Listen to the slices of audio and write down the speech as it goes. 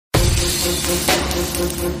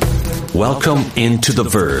Welcome into The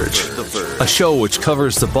Verge, a show which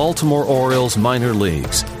covers the Baltimore Orioles minor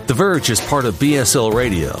leagues. The Verge is part of BSL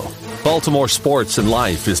Radio. Baltimore Sports and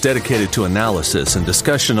Life is dedicated to analysis and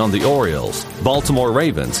discussion on the Orioles, Baltimore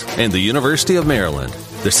Ravens, and the University of Maryland.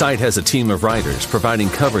 The site has a team of writers providing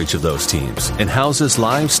coverage of those teams and houses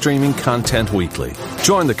live streaming content weekly.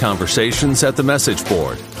 Join the conversations at the message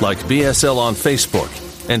board, like BSL on Facebook,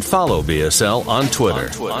 and follow BSL on Twitter.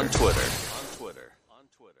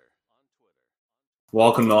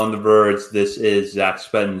 Welcome to On the Verge. This is Zach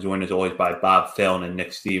Spedden, joined as always by Bob Phelan and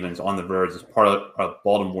Nick Stevens. On the Verge is part of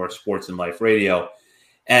Baltimore Sports and Life Radio.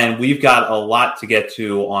 And we've got a lot to get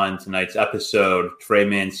to on tonight's episode. Trey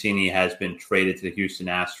Mancini has been traded to the Houston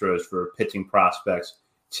Astros for pitching prospects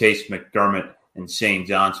Chase McDermott and Shane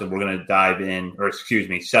Johnson. We're going to dive in,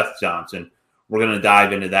 Seth Johnson. We're going to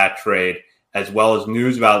dive into that trade, as well as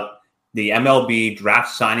news about the MLB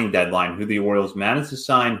draft signing deadline, who the Orioles managed to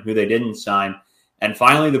sign, who they didn't sign. And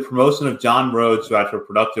finally, the promotion of John Rhodes, who after a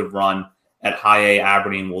productive run at High A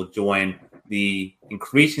Aberdeen will join the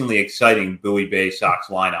increasingly exciting Bowie Bay Sox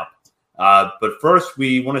lineup. But first,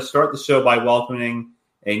 we want to start the show by welcoming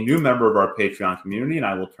a new member of our Patreon community, and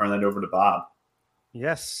I will turn that over to Bob.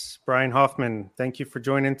 Yes, Brian Hoffman, thank you for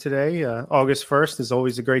joining today. August 1st is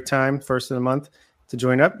always a great time, first of the month, to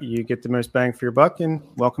join up. You get the most bang for your buck, and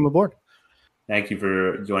welcome aboard. Thank you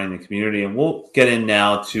for joining the community. And we'll get in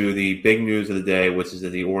now to the big news of the day, which is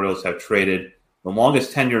that the Orioles have traded the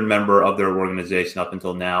longest tenured member of their organization up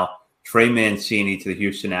until now, Trey Mancini, to the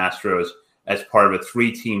Houston Astros as part of a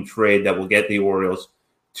 3-team trade that will get the Orioles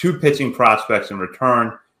 2 pitching prospects in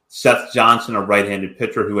return. Seth Johnson, a right-handed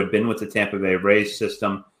pitcher who had been with the Tampa Bay Rays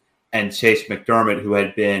system, and Chase McDermott, who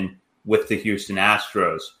had been with the Houston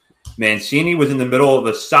Astros. Mancini was in the middle of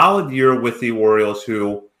a solid year with the Orioles,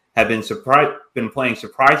 who have been playing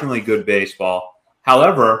surprisingly good baseball.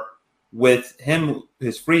 However, with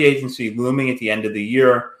his free agency looming at the end of the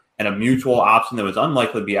year and a mutual option that was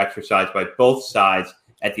unlikely to be exercised by both sides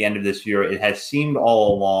at the end of this year, it has seemed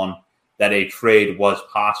all along that a trade was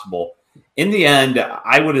possible. In the end,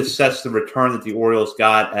 I would assess the return that the Orioles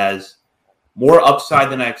got as more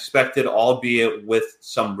upside than I expected, albeit with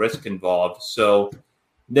some risk involved. So,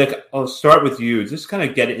 Nick, I'll start with you. Just kind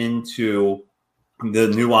of get into the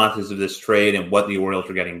nuances of this trade and what the Orioles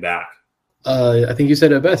are getting back. I think you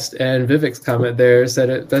said it best, and Vivek's comment there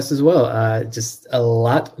said it best as well. Just a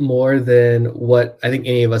lot more than what I think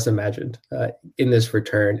any of us imagined in this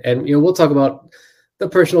return. And, we'll talk about the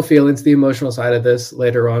personal feelings, the emotional side of this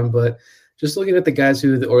later on, but just looking at the guys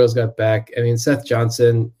who the Orioles got back, I mean, Seth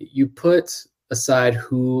Johnson, you put aside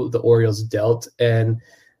who the Orioles dealt, and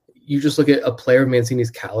you just look at a player of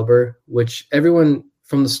Mancini's caliber, which everyone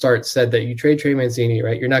from the start said that you trade Trey Mancini,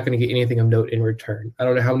 right? You're not going to get anything of note in return. I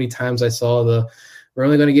don't know how many times I saw we're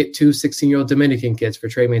only going to get 2 16-year-old Dominican kids for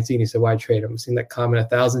Trey Mancini, so why trade him? I've seen that comment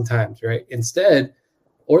 1,000 times, right? Instead,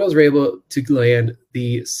 Orioles were able to land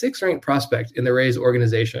the 6th ranked prospect in the Rays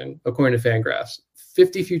organization, according to Fangraphs.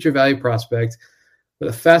 50 future value prospect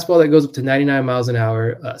with a fastball that goes up to 99 miles an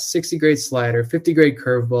hour, a 60-grade slider, 50-grade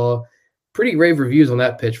curveball. Pretty rave reviews on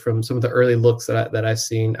that pitch from some of the early looks that I've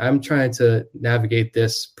seen. I'm trying to navigate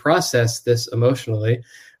this, process this emotionally,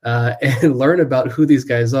 and learn about who these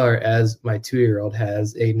guys are as my 2-year-old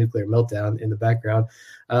has a nuclear meltdown in the background.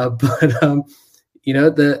 I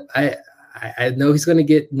know he's going to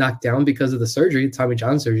get knocked down because of the surgery, Tommy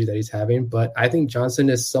John surgery that he's having, but I think Johnson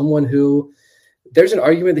is someone who there's an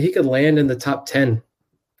argument that he could land in the top 10,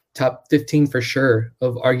 top 15 for sure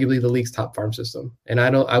of arguably the league's top farm system. And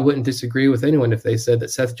I wouldn't disagree with anyone if they said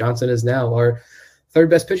that Seth Johnson is now our 3rd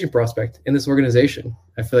best pitching prospect in this organization.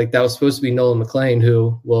 I feel like that was supposed to be Nolan McLean,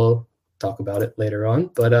 who we'll talk about it later on.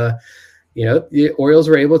 But, the Orioles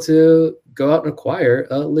were able to go out and acquire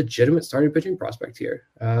a legitimate starting pitching prospect here.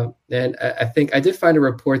 And I think I did find a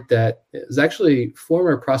report that it was actually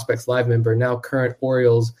former Prospects Live member, now current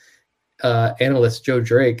Orioles analyst Joe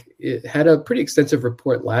Drake. It had a pretty extensive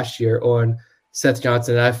report last year on Seth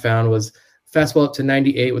Johnson that I found was fastball up to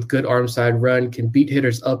 98 with good arm side run, can beat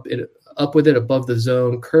hitters up with it above the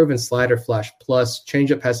zone, curve and slider flash plus,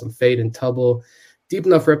 changeup has some fade and tumble, deep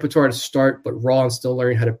enough repertoire to start, but raw and still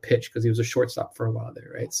learning how to pitch because he was a shortstop for a while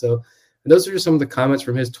there, right? So those are just some of the comments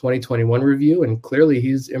from his 2021 review, and clearly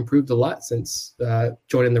he's improved a lot since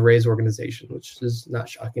joining the Rays organization, which is not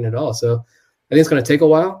shocking at all. So I think it's going to take a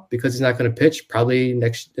while because he's not going to pitch probably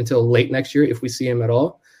until late next year if we see him at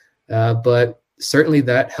all. But certainly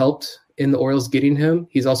that helped in the Orioles getting him.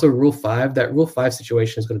 He's also Rule 5. That Rule 5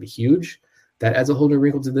 situation is going to be huge. That adds a whole new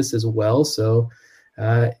wrinkle to this as well. So,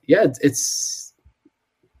 it's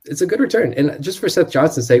it's a good return. And just for Seth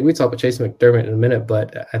Johnson's sake, we talk about Chase McDermott in a minute,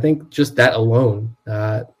 but I think just that alone,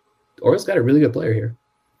 Orioles got a really good player here.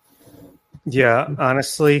 Yeah,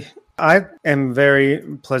 honestly, I am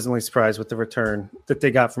very pleasantly surprised with the return that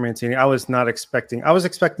they got from Mancini. I was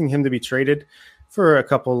expecting him to be traded for a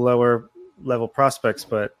couple lower level prospects,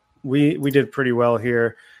 but we did pretty well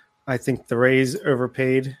here. I think the Rays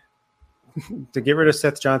overpaid to get rid of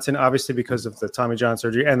Seth Johnson, obviously because of the Tommy John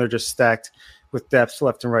surgery, and they're just stacked with depth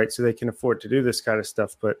left and right, so they can afford to do this kind of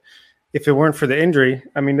stuff. But if it weren't for the injury,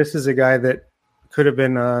 I mean, this is a guy that could have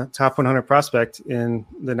been a top 100 prospect in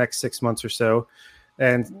the next 6 months or so.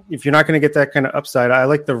 And if you're not going to get that kind of upside, I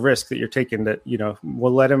like the risk that you're taking that,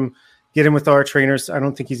 we'll let him get in with our trainers. I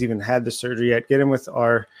don't think he's even had the surgery yet. Get him with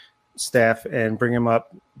our staff and bring him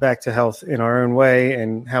up back to health in our own way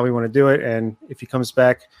and how we want to do it. And if he comes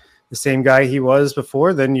back the same guy he was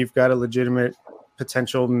before, then you've got a legitimate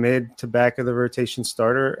potential mid to back of the rotation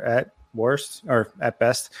starter at worst or at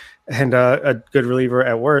best, and a good reliever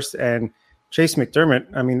at worst. And Chase McDermott,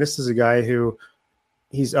 I mean, this is a guy who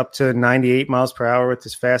he's up to 98 miles per hour with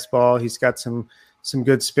his fastball. He's got some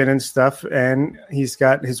good spin and stuff, and he's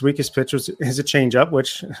got his weakest pitch is a changeup,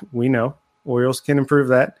 which we know Orioles can improve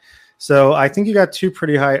that. So I think you got two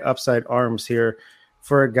pretty high upside arms here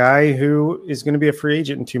for a guy who is going to be a free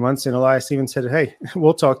agent in 2 months. And Elias even said, hey,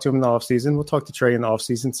 we'll talk to him in the offseason. We'll talk to Trey in the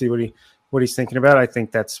offseason, see what he's thinking about. I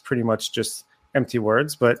think that's pretty much just empty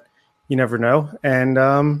words, but you never know. And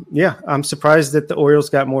I'm surprised that the Orioles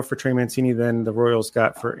got more for Trey Mancini than the Royals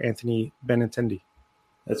got for Anthony Benintendi.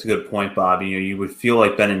 That's a good point, Bob. You would feel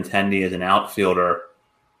like Benintendi as an outfielder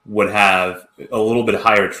would have a little bit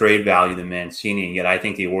higher trade value than Mancini, and yet I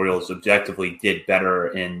think the Orioles objectively did better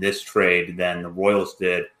in this trade than the Royals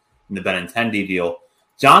did in the Benintendi deal.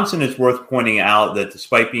 Johnson is worth pointing out that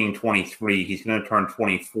despite being 23, he's going to turn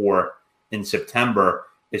 24 in September.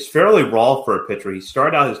 Is fairly raw for a pitcher. He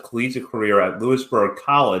started out his collegiate career at Lewisburg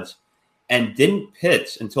College and didn't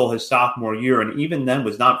pitch until his sophomore year, and even then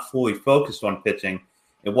was not fully focused on pitching.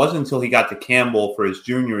 It wasn't until he got to Campbell for his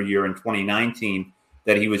junior year in 2019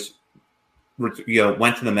 that he went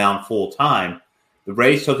to the mound full time. The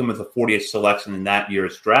Rays took him with the 40th selection in that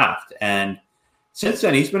year's draft. And since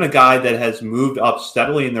then, he's been a guy that has moved up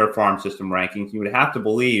steadily in their farm system rankings. You would have to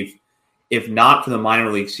believe, if not for the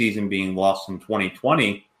minor league season being lost in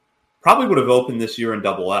 2020, probably would have opened this year in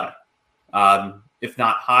Double-A, if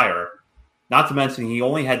not higher. Not to mention, he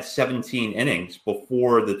only had 17 innings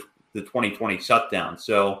before the 2020 shutdown.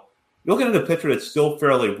 So you're looking at a pitcher that's still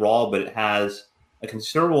fairly raw, but it has a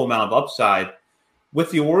considerable amount of upside.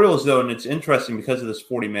 With the Orioles, though, and it's interesting because of this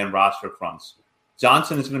 40-man roster crunch,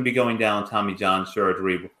 Johnson is going to be going down Tommy John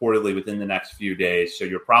surgery reportedly within the next few days. So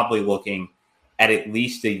you're probably looking at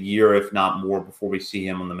least a year, if not more, before we see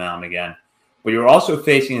him on the mound again. But you're also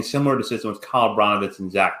facing a similar decision with Kyle Brnovich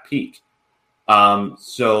and Zach Peak.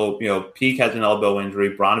 Peak has an elbow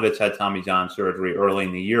injury. Brnovich had Tommy John surgery early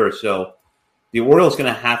in the year. So the Orioles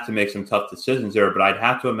going to have to make some tough decisions there. But I'd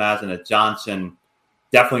have to imagine that Johnson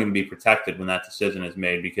definitely going to be protected when that decision is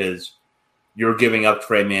made, because you're giving up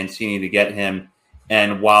Trey Mancini to get him.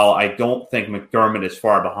 And while I don't think McDermott is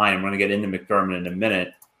far behind, I'm going to get into McDermott in a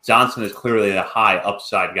minute, Johnson is clearly a high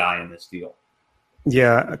upside guy in this deal.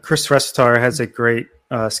 Yeah, Chris Restar has a great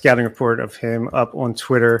scouting report of him up on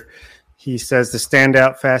Twitter. He says the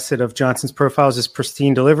standout facet of Johnson's profile is his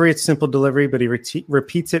pristine delivery. It's simple delivery, but he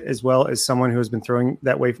repeats it as well as someone who has been throwing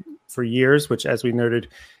that way for years, which, as we noted,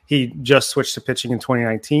 he just switched to pitching in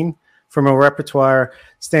 2019. From a repertoire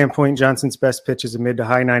standpoint, Johnson's best pitch is a mid to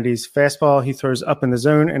high 90s fastball. He throws up in the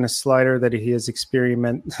zone, and a slider that he has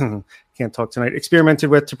experimented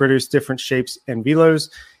with to produce different shapes and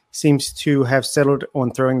velos. Seems to have settled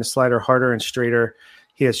on throwing the slider harder and straighter.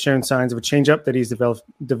 He has shown signs of a changeup that he's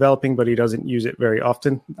developing, but he doesn't use it very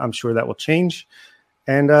often. I'm sure that will change.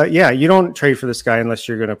 And you don't trade for this guy unless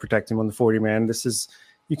you're going to protect him on the 40-man.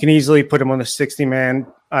 You can easily put him on the 60-man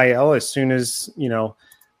IL as soon as,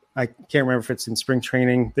 I can't remember if it's in spring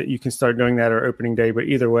training that you can start doing that or opening day, but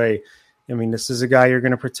either way, I mean, this is a guy you're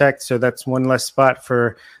going to protect. So that's one less spot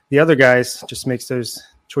for the other guys. Just makes those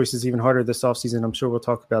choices even harder this offseason. I'm sure we'll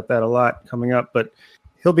talk about that a lot coming up, but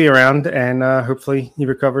he'll be around, and hopefully he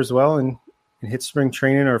recovers well and hits spring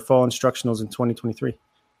training or fall instructionals in 2023.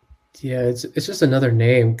 Yeah, it's just another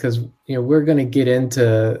name because we're going to get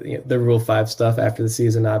into the Rule 5 stuff after the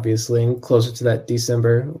season, obviously, and closer to that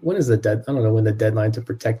December. When is I don't know when the deadline to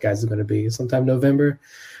protect guys is going to be. Sometime November.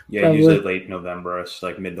 Yeah, probably. Usually late November. It's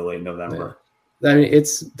like mid to late November. Yeah. I mean,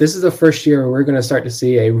 this is the first year where we're going to start to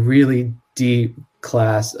see a really deep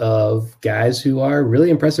class of guys who are really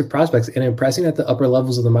impressive prospects and impressing at the upper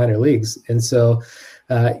levels of the minor leagues. And so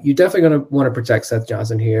You're definitely going to want to protect Seth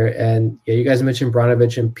Johnson here. And yeah, you guys mentioned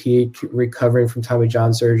Bogdanovich and Peak recovering from Tommy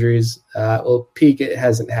John surgeries. Well, Peak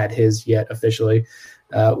hasn't had his yet officially.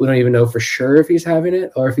 We don't even know for sure if he's having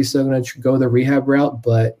it or if he's still going to go the rehab route.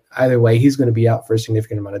 But either way, he's going to be out for a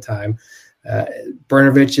significant amount of time.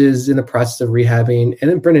 Bogdanovich is in the process of rehabbing.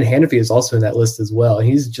 And then Brendan Hanafy is also in that list as well.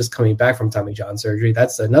 He's just coming back from Tommy John surgery.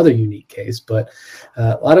 That's another unique case. But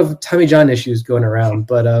a lot of Tommy John issues going around.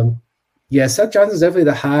 But yeah, Seth Johnson's definitely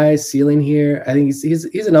the high ceiling here. I think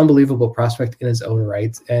he's an unbelievable prospect in his own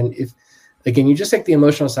right. And if, again, you just take the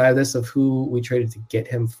emotional side of this of who we traded to get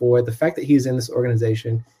him for, the fact that he's in this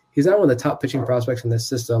organization, he's not one of the top pitching prospects in this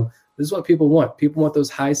system. This is what people want. People want those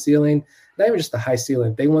high ceiling, not even just the high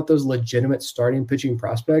ceiling. They want those legitimate starting pitching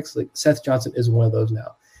prospects. Like Seth Johnson is one of those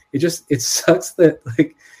now. It sucks that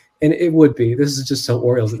and it would be, this is just so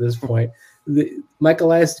Orioles at this point. Mike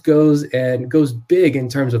Elias goes big in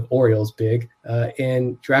terms of Orioles big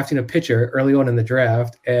in drafting a pitcher early on in the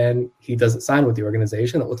draft, and he doesn't sign with the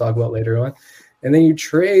organization that we'll talk about later on. And then you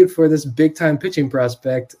trade for this big time pitching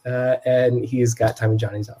prospect, and he's got Tommy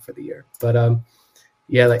Johnny's out for the year. But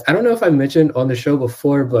yeah, I don't know if I mentioned on the show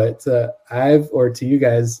before, but or to you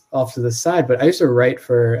guys off to the side, but I used to write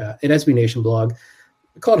for an SB Nation blog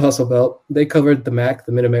called Hustle Belt. They covered the MAC,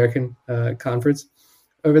 the Mid-American Conference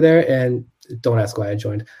over there, and don't ask why I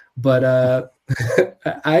joined, but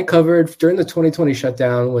I covered during the 2020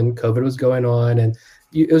 shutdown when COVID was going on, and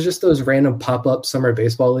it was just those random pop-up summer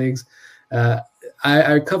baseball leagues.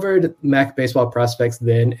 I covered MAC baseball prospects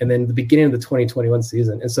then, and then the beginning of the 2021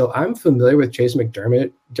 season. And so I'm familiar with Chase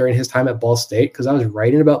McDermott during his time at Ball State because I was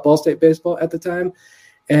writing about Ball State baseball at the time.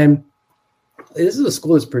 And this is a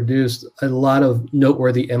school that's produced a lot of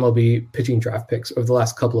noteworthy MLB pitching draft picks over the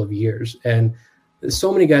last couple of years. And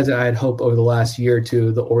so many guys that I had hope over the last year or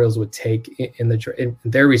two the Orioles would take in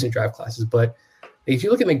their recent draft classes. But if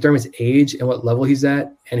you look at McDermott's age and what level he's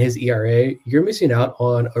at and his ERA, you're missing out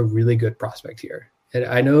on a really good prospect here. And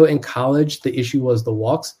I know in college the issue was the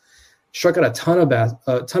walks. Struck out a ton of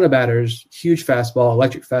batters, huge fastball,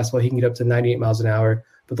 electric fastball. He can get up to 98 miles an hour,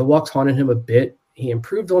 but the walks haunted him a bit. He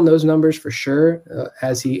improved on those numbers for sure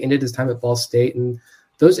as he ended his time at Ball State. And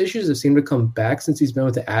those issues have seemed to come back since he's been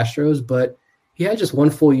with the Astros, but he had just one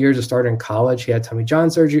full year to start in college. He had Tommy John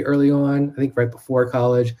surgery early on, I think right before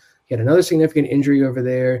college. He had another significant injury over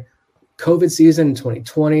there, COVID season in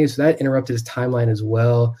 2020, so that interrupted his timeline as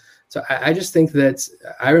well. So I just think that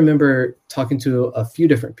I remember talking to a few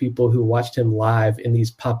different people who watched him live in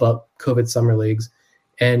these pop-up COVID summer leagues,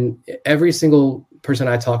 and every single person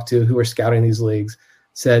I talked to who were scouting these leagues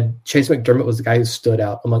said Chase McDermott was the guy who stood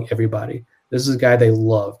out among everybody. This is a guy they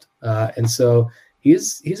loved. And so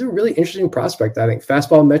he's a really interesting prospect, I think.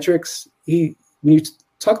 Fastball metrics, when you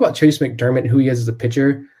talk about Chase McDermott and who he is as a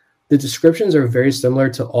pitcher, the descriptions are very similar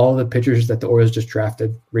to all the pitchers that the Orioles just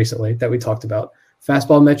drafted recently that we talked about.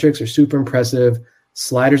 Fastball metrics are super impressive.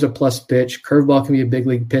 Slider's a plus pitch. Curveball can be a big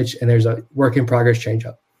league pitch, and there's a work in progress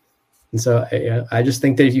changeup. And so I just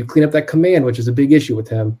think that if you clean up that command, which is a big issue with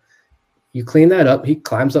him, you clean that up, he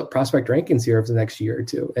climbs up prospect rankings here over the next year or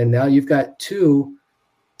two. And now you've got two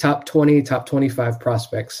top 20, top 25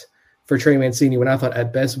 prospects for Trey Mancini, when I thought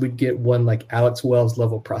at best we'd get one like Alex Wells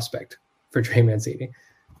level prospect for Trey Mancini.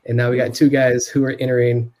 And now we got two guys who are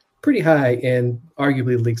entering pretty high in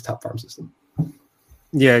arguably the league's top farm system.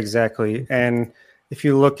 Yeah, exactly. And if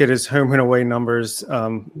you look at his home and away numbers,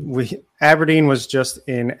 Aberdeen was just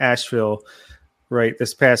in Asheville right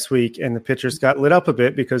this past week, and the pitchers got lit up a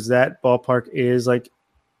bit because that ballpark is like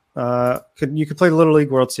you could play the Little League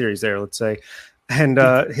World Series there, let's say. And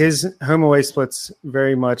his home away splits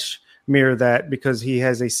very much mirror that because he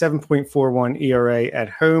has a 7.41 ERA at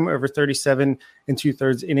home over 37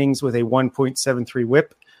 2/3 innings with a 1.73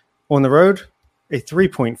 whip. On the road, a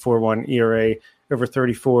 3.41 ERA over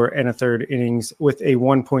 34 1/3 innings with a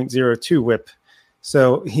 1.02 whip.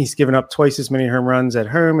 So he's given up twice as many home runs at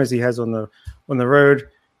home as he has on the road.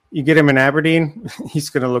 You get him in Aberdeen, he's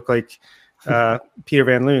going to look like Peter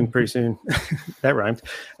Van Loon pretty soon. That rhymed.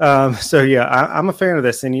 So yeah, I'm a fan of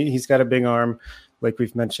this, and he's got a big arm, like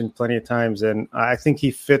we've mentioned plenty of times, and I think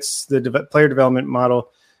he fits the player development model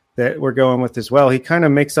that we're going with as well. He kind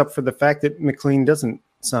of makes up for the fact that McLean doesn't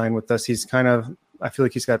sign with us. I feel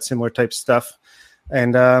like he's got similar type stuff,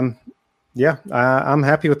 and I'm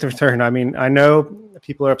happy with the return. I mean, I know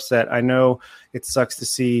people are upset. I know it sucks to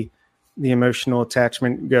see the emotional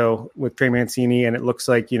attachment go with Trey Mancini, and it looks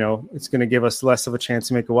like, it's going to give us less of a chance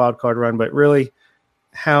to make a wild card run. But really,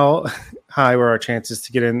 how high were our chances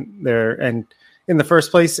to get in there and in the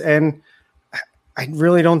first place? And I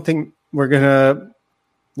really don't think we're going to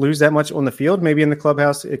lose that much on the field. Maybe in the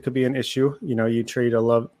clubhouse, it could be an issue. You trade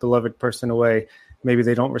a beloved person away. Maybe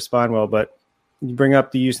they don't respond well, but you bring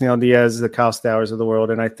up the Yusniel Diaz, the Kyle Stowers of the world,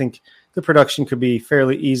 and I think the production could be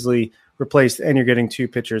fairly easily replaced, and you're getting two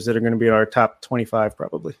pitchers that are going to be in our top 25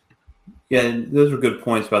 probably. Yeah, and those are good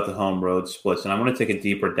points about the home road splits, and I want to take a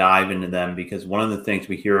deeper dive into them because one of the things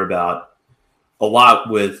we hear about a lot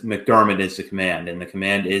with McDermott is the command, and the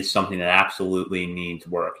command is something that absolutely needs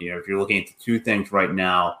work. If you're looking at the two things right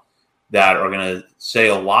now that are going to say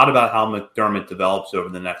a lot about how McDermott develops over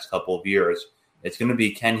the next couple of years, it's going to be,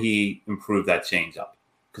 can he improve that changeup?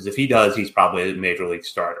 Because if he does, he's probably a major league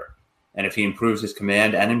starter. And if he improves his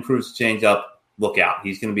command and improves the changeup, look out.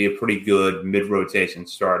 He's going to be a pretty good mid-rotation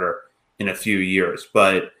starter in a few years.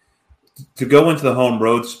 But to go into the home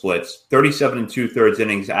road splits, 37 2/3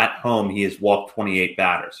 innings at home, he has walked 28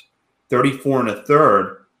 batters. 34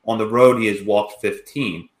 1/3 on the road, he has walked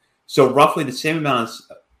 15. So roughly the same amount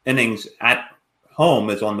of innings at home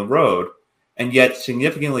as on the road, and yet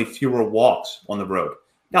significantly fewer walks on the road.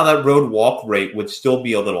 Now, that road walk rate would still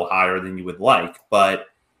be a little higher than you would like, but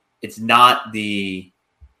it's not as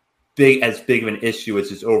big of an issue as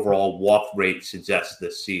his overall walk rate suggests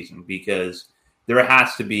this season, because there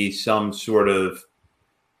has to be some sort of,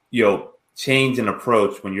 change in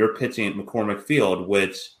approach when you're pitching at McCormick Field,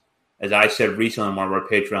 which, as I said recently on one of our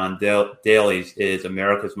Patreon dailies, is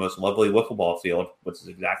America's most lovely wiffle ball field, which is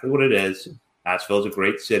exactly what it is. Asheville is a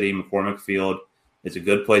great city. McCormick Field is a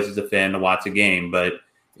good place as a fan to watch a game. But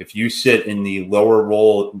if you sit in the lower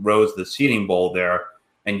rows of the seating bowl there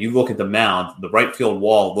and you look at the mound, the right field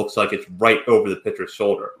wall looks like it's right over the pitcher's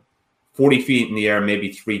shoulder, 40 feet in the air,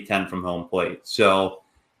 maybe 310 from home plate. So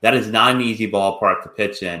that is not an easy ballpark to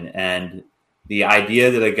pitch in. And the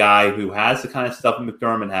idea that a guy who has the kind of stuff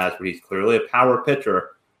McDermott has, where he's clearly a power pitcher,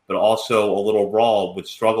 but also a little raw, would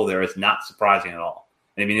struggle there is not surprising at all.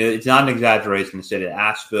 I mean, it's not an exaggeration to say that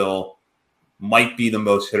Asheville might be the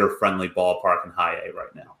most hitter-friendly ballpark in high A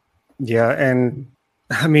right now. Yeah, and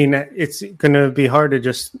I mean, it's going to be hard to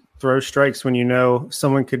just throw strikes when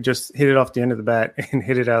someone could just hit it off the end of the bat and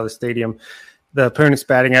hit it out of the stadium. The opponent's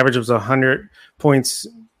batting average was 100 points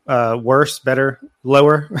lower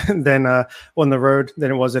than on the road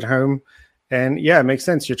than it was at home. And yeah, it makes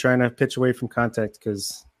sense. You're trying to pitch away from contact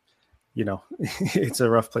because, it's a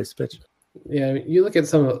rough place to pitch. Yeah, you look at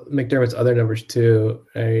some of McDermott's other numbers too.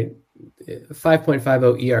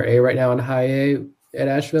 5.50 ERA right now in high A at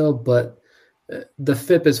Asheville, but the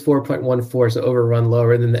FIP is 4.14, so overrun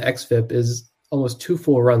lower. And then the XFIP is almost 2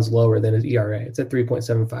 full runs lower than his ERA. It's at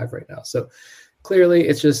 3.75 right now. So clearly,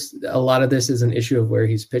 it's just a lot of this is an issue of where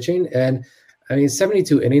he's pitching. And I mean,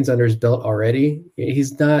 72 innings under his belt already. He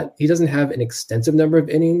doesn't have an extensive number of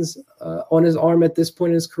innings on his arm at this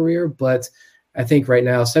point in his career, but I think right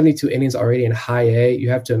now, 72 innings already in high A, you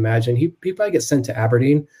have to imagine he probably gets sent to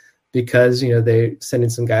Aberdeen because, they're sending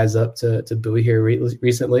some guys up to Bowie here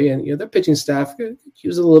recently. And, their pitching staff could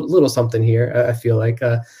use a little something here. I feel like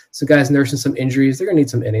some guys nursing some injuries. They're going to need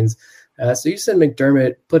some innings. So you send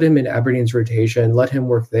McDermott, put him in Aberdeen's rotation, let him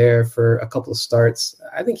work there for a couple of starts.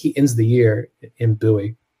 I think he ends the year in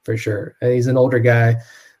Bowie for sure. And he's an older guy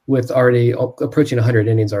with already approaching 100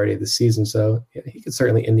 innings already this season. So yeah, he could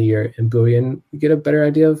certainly end the year in Bowie and get a better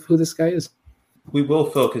idea of who this guy is. We will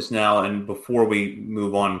focus now, and before we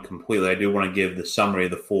move on completely, I do want to give the summary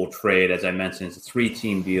of the full trade. As I mentioned, it's a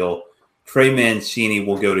 3-team deal. Trey Mancini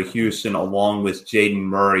will go to Houston along with Jaden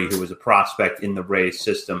Murray, who was a prospect in the Rays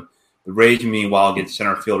system. The Rays, meanwhile, get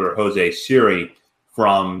center fielder Jose Siri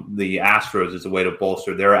from the Astros as a way to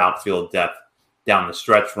bolster their outfield depth down the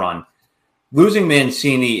stretch run. Losing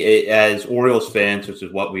Mancini as Orioles fans, which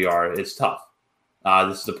is what we are, is tough.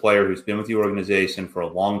 This is a player who's been with the organization for a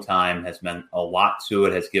long time, has meant a lot to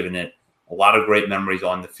it, has given it a lot of great memories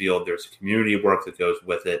on the field. There's community work that goes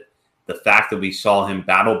with it. The fact that we saw him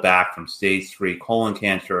battle back from stage 3 colon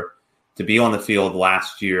cancer to be on the field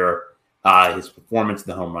last year, his performance in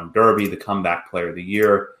the Home Run Derby, the comeback player of the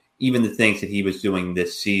year, even the things that he was doing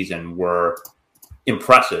this season were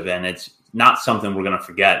impressive. And it's not something we're going to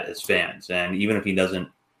forget as fans. And even if he doesn't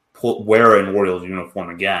wear an Orioles uniform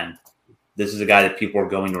again, this is a guy that people are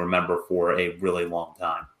going to remember for a really long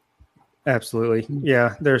time. Absolutely.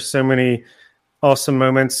 Yeah, there's so many awesome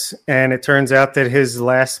moments. And it turns out that his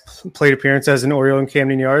last plate appearance as an Oriole in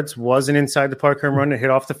Camden Yards was an inside the park home run that hit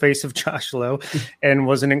off the face of Josh Lowe and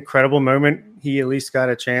was an incredible moment. He at least got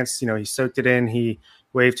a chance. He soaked it in. He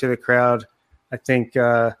waved to the crowd. I think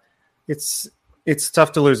it's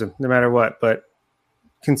tough to lose him no matter what. But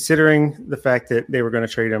considering the fact that they were going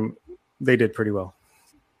to trade him, they did pretty well.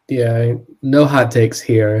 Yeah, no hot takes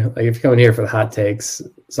here. Like if you're coming here for the hot takes,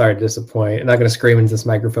 sorry to disappoint. I'm not going to scream into this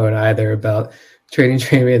microphone either about trading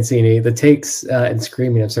Trey Mancini. The takes and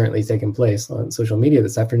screaming have certainly taken place on social media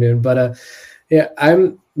this afternoon. But yeah,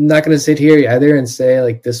 I'm not going to sit here either and say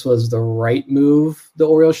like this was the right move the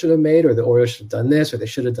Orioles should have made, or the Orioles should have done this, or they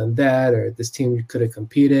should have done that, or this team could have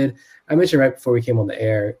competed. I mentioned right before we came on the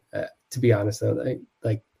air, to be honest, though,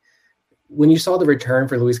 like when you saw the return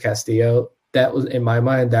for Luis Castillo, that was, in my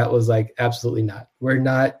mind, that was like, absolutely not. We're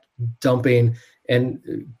not dumping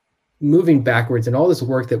and moving backwards, and all this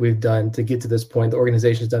work that we've done to get to this point, the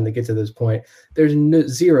organization's done to get to this point. There's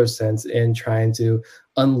zero sense in trying to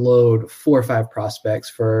unload 4 or 5 prospects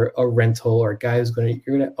for a rental or a guy who's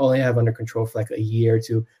you're going to only have under control for like a year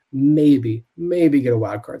to maybe get a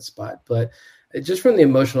wild card spot. But just from the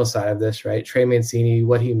emotional side of this, right? Trey Mancini,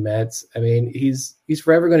 what he meant. I mean, he's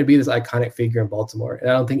forever going to be this iconic figure in Baltimore. And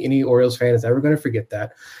I don't think any Orioles fan is ever going to forget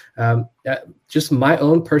that. Just my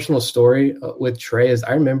own personal story with Trey is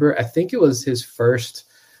I remember, I think it was his first,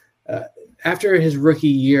 after his rookie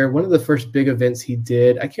year, one of the first big events he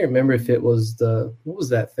did, I can't remember if it was what was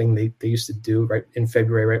that thing they used to do right in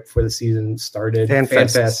February, right before the season started?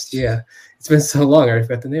 FanFest. Yeah. It's been so long. I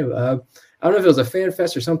forgot the name. I don't know if it was a fan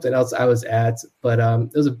fest or something else I was at, but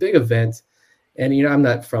it was a big event. And, you know, I'm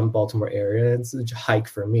not from Baltimore area. It's a hike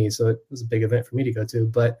for me. So it was a big event for me to go to.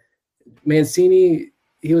 But Mancini,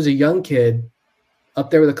 he was a young kid up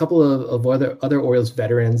there with a couple of other Orioles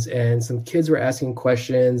veterans, and some kids were asking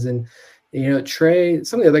questions. And, you know, Trey,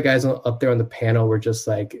 some of the other guys up there on the panel were just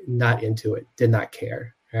like not into it, did not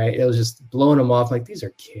care. Right. It was just blowing them off. Like, these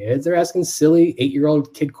are kids. They're asking silly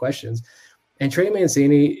 8-year-old kid questions. And Trey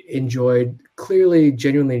Mancini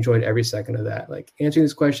genuinely enjoyed every second of that. Like answering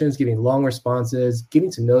these questions, giving long responses,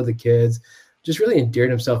 getting to know the kids, just really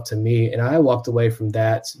endeared himself to me. And I walked away from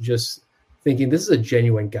that just thinking, this is a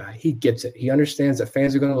genuine guy. He gets it. He understands that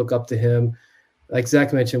fans are going to look up to him. Like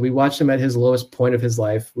Zach mentioned, we watched him at his lowest point of his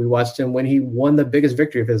life. We watched him when he won the biggest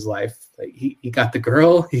victory of his life. Like he got the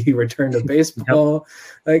girl, he returned to baseball,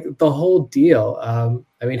 like the whole deal.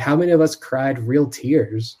 I mean, how many of us cried real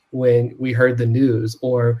tears when we heard the news,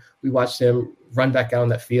 or we watched him run back out on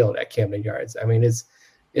that field at Camden Yards? I mean,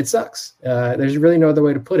 it sucks. There's really no other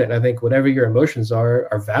way to put it. And I think whatever your emotions are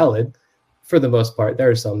valid for the most part. There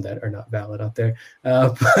are some that are not valid out there.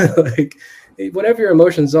 But like, whatever your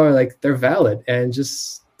emotions are, like, they're valid, and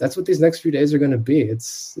just that's what these next few days are going to be.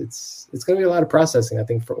 It's going to be a lot of processing, I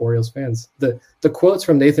think, for Orioles fans. The quotes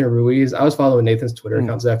from Nathan Ruiz, I was following Nathan's Twitter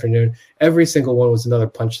account this afternoon. Every single one was another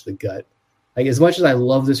punch to the gut. Like, as much as I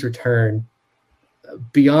love this return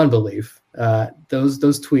beyond belief, those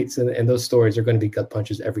tweets and those stories are going to be gut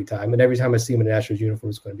punches every time. And every time I see him in an Astros uniform,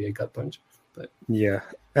 it's going to be a gut punch. But yeah,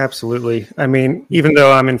 absolutely. I mean, even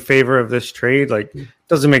though I'm in favor of this trade, like,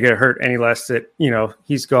 doesn't make it hurt any less that, you know,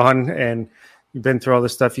 he's gone and you've been through all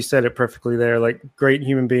this stuff. You said it perfectly there. Like, great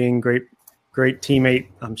human being, great teammate.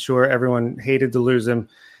 I'm sure everyone hated to lose him.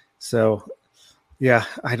 So yeah,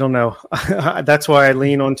 I don't know. That's why I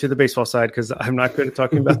lean onto the baseball side, because I'm not good at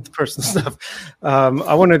talking about the personal stuff.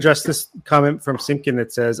 I want to address this comment from Simpkin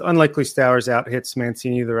that says, unlikely Stowers out hits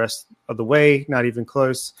Mancini the rest of the way, not even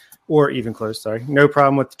close, or even close, sorry. No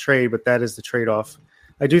problem with the trade, but that is the trade-off.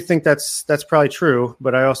 I do think that's probably true,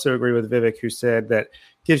 but I also agree with Vivek, who said that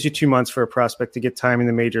gives you 2 months for a prospect to get time in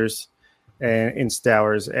the majors and in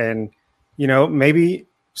Stowers. And, you know, maybe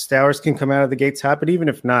Stowers can come out of the gates hot, but even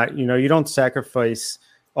if not, you know, you don't sacrifice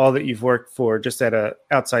all that you've worked for just at an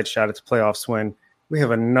outside shot at the playoffs, when we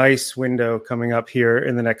have a nice window coming up here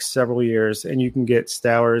in the next several years, and you can get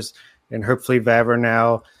Stowers and hopefully Vavra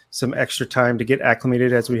now some extra time to get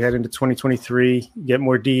acclimated as we head into 2023, get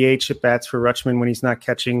more DH at bats for Rutschman when he's not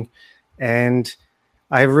catching. And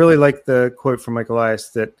I really like the quote from Mike Elias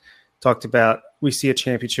that talked about, we see a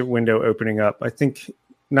championship window opening up. I think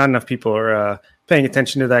not enough people are paying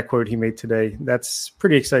attention to that quote he made today. That's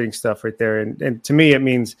pretty exciting stuff right there. And to me, it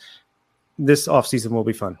means this offseason will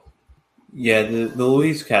be fun. Yeah, the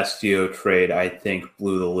Luis Castillo trade, I think,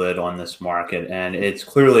 blew the lid on this market. And it's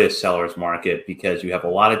clearly a seller's market, because you have a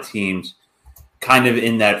lot of teams kind of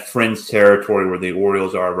in that fringe territory where the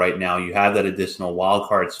Orioles are right now. You have that additional wild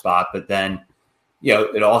card spot, but then, you know,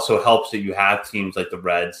 it also helps that you have teams like the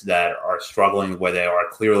Reds that are struggling where they are,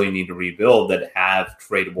 clearly need to rebuild, that have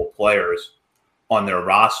tradable players on their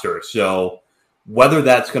roster. So whether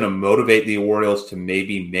that's going to motivate the Orioles to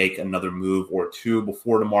maybe make another move or two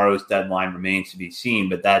before tomorrow's deadline remains to be seen.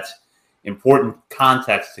 But that's important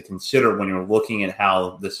context to consider when you're looking at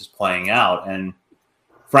how this is playing out. And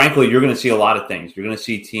frankly, you're going to see a lot of things. You're going to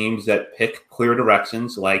see teams that pick clear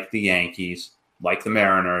directions, like the Yankees, like the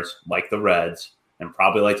Mariners, like the Reds. and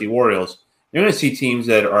probably like the Orioles, you're going to see teams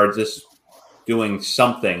that are just doing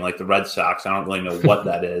something like the Red Sox. I don't really know what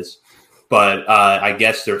that is, but I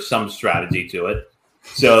guess there's some strategy to it.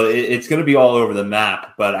 So it's going to be all over the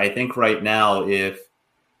map. But I think right now, if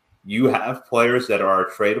you have players that are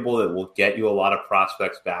tradable that will get you a lot of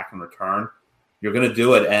prospects back in return, you're going to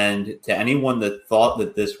do it. And to anyone that thought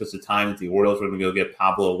that this was the time that the Orioles were going to go get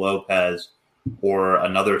Pablo Lopez or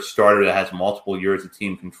another starter that has multiple years of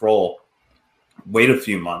team control, wait a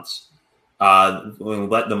few months.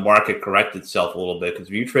 Let the market correct itself a little bit, because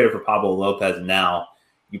if you trade for Pablo Lopez now,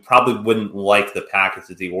 you probably wouldn't like the package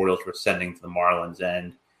that the Orioles were sending to the Marlins,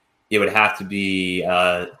 and it would have to be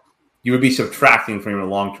you would be subtracting from your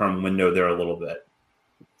long-term window there a little bit.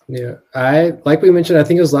 Yeah, like we mentioned, I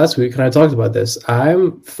think it was last week when I talked about this.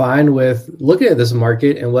 I'm fine with looking at this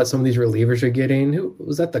market and what some of these relievers are getting. Who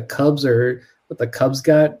was that? The Cubs, or what the Cubs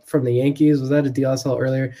got from the Yankees? Was that a deal I saw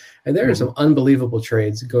earlier? And there are some unbelievable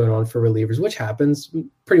trades going on for relievers, which happens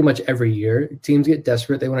pretty much every year. Teams get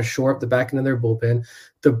desperate. They want to shore up the back end of their bullpen.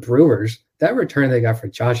 The Brewers, that return they got for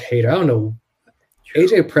Josh Hader, I don't know.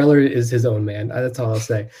 AJ Preller is his own man. That's all I'll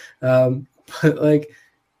say. But like,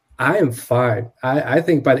 I am fine. I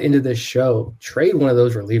think by the end of this show, trade one of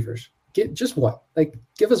those relievers. Get just one. Like,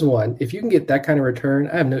 give us one. If you can get that kind of return,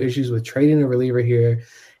 I have no issues with trading a reliever here.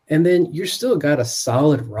 And then you're still got a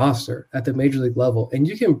solid roster at the major league level. And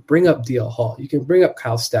you can bring up DL Hall. You can bring up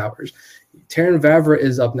Kyle Stowers. Terrin Vavra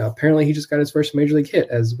is up now. Apparently, he just got his first major league hit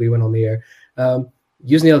as we went on the air.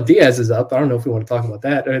 Yusniel Diaz is up. I don't know if we want to talk about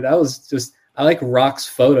that. That was just – I like Rock's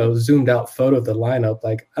photo, zoomed out photo of the lineup.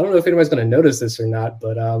 Like, I don't know if anybody's going to notice this or not,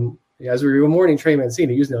 but as we were mourning Trey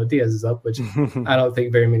Mancini, Yusniel Diaz is up, which I don't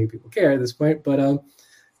think very many people care at this point. But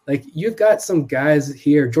like, you've got some guys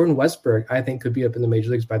here. Jordan Westburg, I think, could be up in the major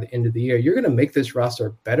leagues by the end of the year. You're going to make this roster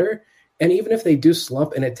better. And even if they do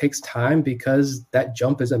slump and it takes time, because that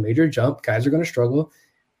jump is a major jump, guys are going to struggle,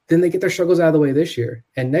 then they get their struggles out of the way this year.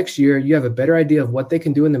 And next year, you have a better idea of what they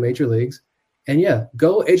can do in the major leagues. And yeah,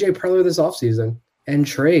 go AJ Preller this offseason and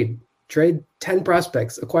trade 10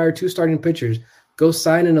 prospects, acquire 2 starting pitchers, go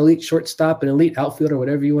sign an elite shortstop, an elite outfielder,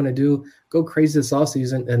 whatever you want to do. Go crazy this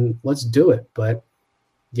offseason and let's do it. But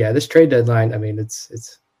yeah, this trade deadline, I mean,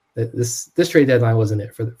 this trade deadline wasn't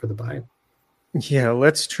it for the buy-in. Yeah,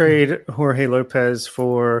 let's trade Jorge Lopez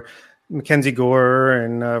for Mackenzie Gore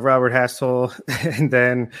and Robert Hassel, and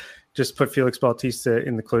then just put Felix Bautista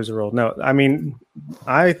in the closer role. No, I mean,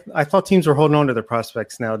 I thought teams were holding on to their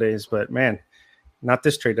prospects nowadays, but man, not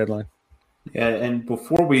this trade deadline. Yeah, and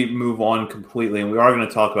before we move on completely, and we are going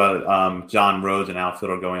to talk about John Rose and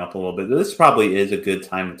outfielder going up a little bit, this probably is a good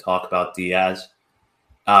time to talk about Diaz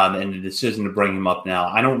and the decision to bring him up now.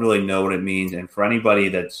 I don't really know what it means, and for anybody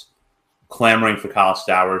that's clamoring for Kyle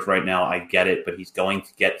Stowers right now, I get it, but he's going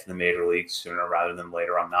to get to the major leagues sooner rather than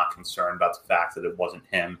later. I'm not concerned about the fact that it wasn't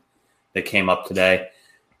him that came up today.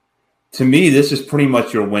 To me, this is pretty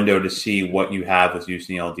much your window to see what you have with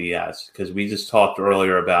Yusniel Diaz, because we just talked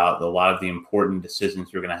earlier about a lot of the important decisions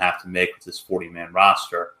you're going to have to make with this 40-man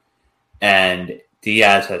roster. And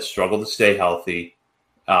Diaz has struggled to stay healthy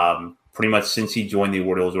pretty much since he joined the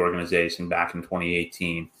Orioles organization back in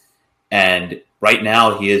 2018. And right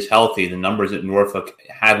now he is healthy. The numbers at Norfolk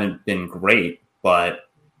haven't been great, but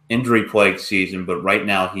injury-plagued season. But right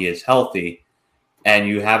now he is healthy. And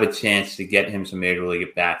you have a chance to get him some major league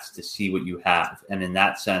at-bats to see what you have. And in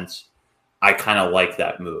that sense, I kind of like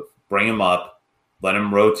that move. Bring him up, let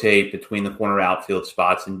him rotate between the corner outfield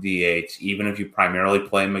spots and DH, even if you primarily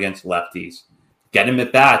play him against lefties. Get him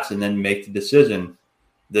at-bats and then make the decision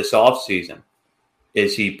this offseason.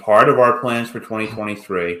 Is he part of our plans for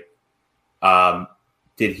 2023?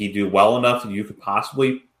 Did he do well enough that you could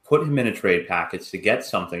possibly put him in a trade package to get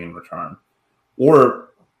something in return? Or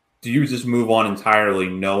do you just move on entirely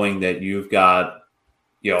knowing that you've got,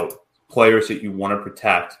 players that you want to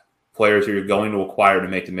protect, players that you're going to acquire to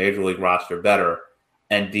make the major league roster better,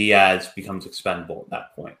 and Diaz becomes expendable at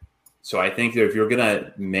that point? So I think that if you're going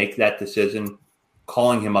to make that decision,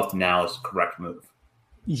 calling him up now is the correct move.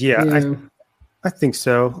 Yeah. I think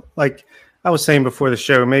so. Like I was saying before the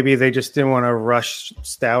show, maybe they just didn't want to rush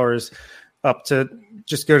Stowers up to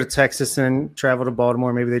just go to Texas and travel to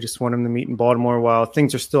Baltimore. Maybe they just want him to meet in Baltimore while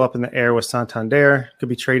things are still up in the air with Santander. Could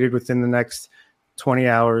be traded within the next 20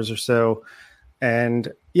 hours or so.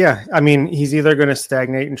 And yeah, I mean, he's either going to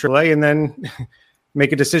stagnate in AAA and then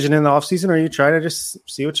make a decision in the offseason, or you try to just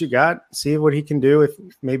see what you got, see what he can do. If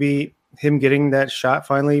maybe him getting that shot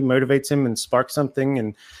finally motivates him and sparks something,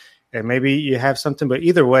 and maybe you have something. But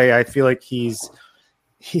either way, I feel like he's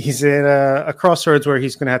in a crossroads where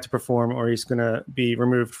he's going to have to perform or he's going to be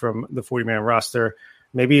removed from the 40-man roster.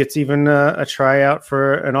 Maybe it's even a tryout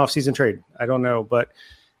for an offseason trade. I don't know, but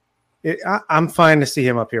I'm fine to see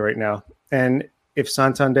him up here right now. And if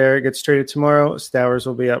Santander gets traded tomorrow, Stowers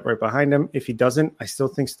will be up right behind him. If he doesn't, I still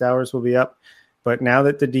think Stowers will be up. But now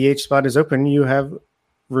that the DH spot is open, you have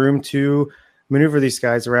room to maneuver these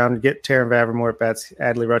guys around, get Taron Vavra more at bats,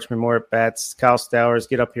 Adley Rutschman more at bats, Kyle Stowers,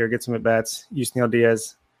 get up here, get some at bats, Yusniel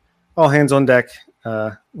Diaz, all hands on deck.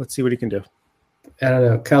 Let's see what he can do. I don't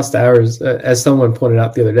know. Kyle Stowers, as someone pointed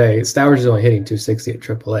out the other day, Stowers is only hitting 260 at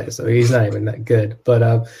AAA, so he's not even that good.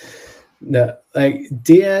 But no, like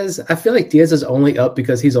Diaz, I feel like Diaz is only up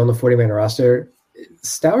because he's on the 40-man roster.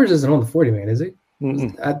 Stowers isn't on the 40-man, is he?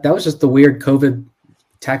 That was just the weird COVID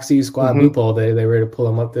taxi squad loophole. They were to pull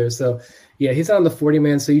him up there. So, yeah, he's not on the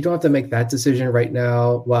 40-man, so you don't have to make that decision right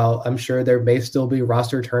now, while I'm sure there may still be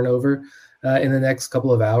roster turnover in the next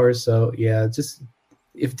couple of hours. So, yeah, just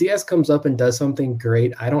if Diaz comes up and does something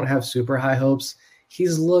great, I don't have super high hopes. He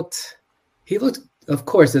looked, of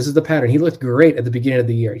course, this is the pattern. He looked great at the beginning of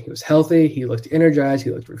the year. He was healthy. He looked energized.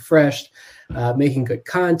 He looked refreshed, making good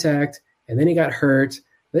contact. And then he got hurt.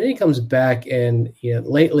 Then he comes back, and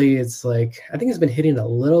lately it's like, I think he's been hitting a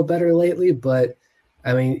little better lately, but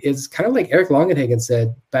I mean, it's kind of like Eric Longenhagen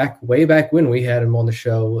said way back when we had him on the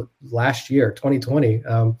show last year, 2020.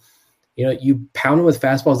 You pound him with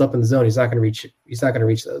fastballs up in the zone, he's not going to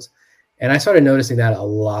reach those. And I started noticing that a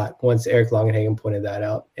lot once Eric Longenhagen pointed that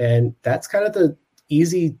out. And that's kind of the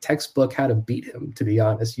easy textbook how to beat him, to be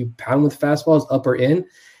honest. You pound with fastballs up or in,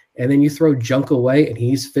 and then you throw junk away, and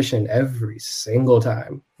he's fishing every single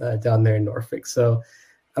time down there in Norfolk. So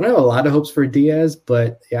I don't have a lot of hopes for Diaz,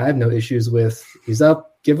 but yeah, I have no issues with he's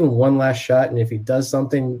up, give him one last shot, and if he does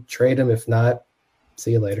something, trade him. If not,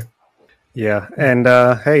 see you later. Yeah, and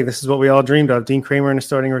hey, this is what we all dreamed of. Dean Kramer in a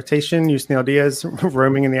starting rotation, Yusniel Diaz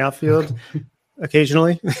roaming in the outfield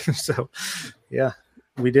occasionally. So, yeah,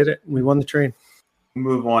 we did it. We won the trade.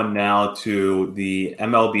 Move on now to the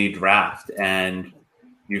MLB draft, and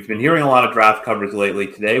you've been hearing a lot of draft coverage lately.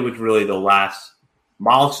 Today was really the last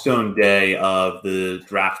milestone day of the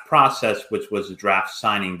draft process, which was the draft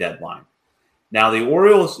signing deadline. Now, the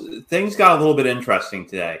Orioles, things got a little bit interesting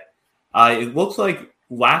today. It looks like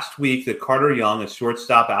last week that Carter Young, a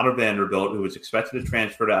shortstop out of Vanderbilt, who was expected to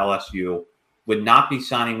transfer to LSU, would not be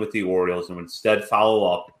signing with the Orioles and would instead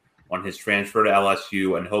follow up on his transfer to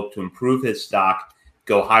LSU and hope to improve his stock,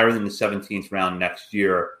 go higher than the 17th round next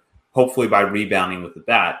year, hopefully by rebounding with the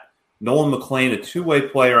bat. Nolan McLean, a two-way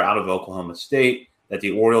player out of Oklahoma State that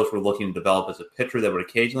the Orioles were looking to develop as a pitcher that would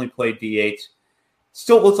occasionally play DH,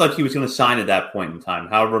 still looks like he was going to sign at that point in time.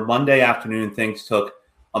 However, Monday afternoon, things took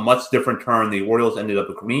a much different turn. The Orioles ended up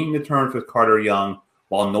agreeing to terms with Carter Young,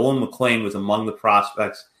 while Nolan McLean was among the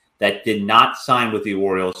prospects that did not sign with the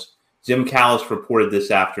Orioles. Jim Callis reported this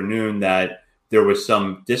afternoon that there was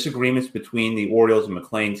some disagreements between the Orioles and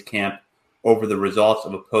McLean's camp over the results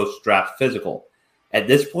of a post-draft physical. At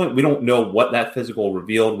this point, we don't know what that physical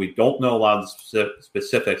revealed. We don't know a lot of the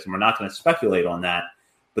specifics, and we're not going to speculate on that.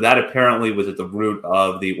 But that apparently was at the root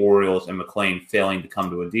of the Orioles and McLean failing to come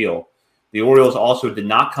to a deal. The Orioles also did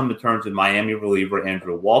not come to terms with Miami reliever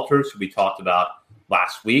Andrew Walters, who we talked about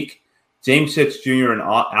last week. James Hicks Jr. and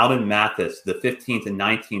Alden Mathis, the 15th and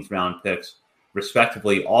 19th round picks,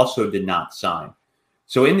 respectively, also did not sign.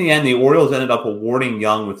 So in the end, the Orioles ended up awarding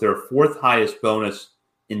Young with their fourth highest bonus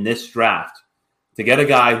in this draft to get a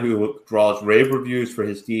guy who draws rave reviews for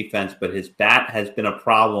his defense, but his bat has been a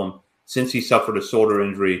problem since he suffered a shoulder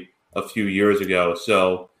injury a few years ago.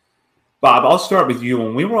 So, Bob, I'll start with you.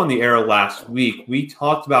 When we were on the air last week, we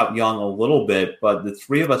talked about Young a little bit, but the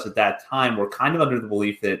three of us at that time were kind of under the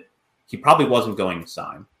belief that he probably wasn't going to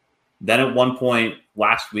sign. Then at one point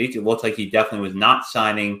last week, it looked like he definitely was not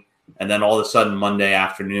signing. And then all of a sudden, Monday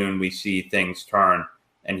afternoon, we see things turn,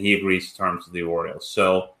 and he agrees to terms with the Orioles.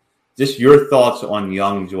 So just your thoughts on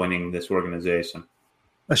Young joining this organization.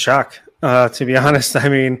 A shock, to be honest. I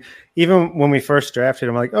mean, even when we first drafted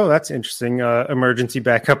him, I'm like, oh, that's interesting. Emergency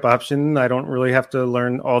backup option. I don't really have to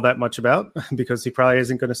learn all that much about because he probably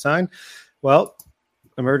isn't going to sign. Well,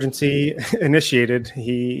 emergency initiated.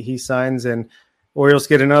 He signs, and Orioles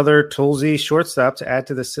get another toolsy shortstop to add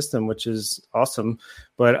to the system, which is awesome.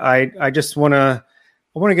 But I just want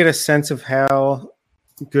to get a sense of how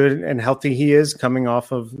good and healthy he is coming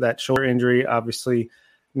off of that shoulder injury. Obviously,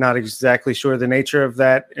 not exactly sure the nature of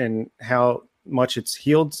that and how much it's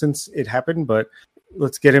healed since it happened, but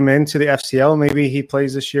let's get him into the FCL. Maybe he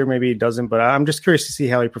plays this year, maybe he doesn't, but I'm just curious to see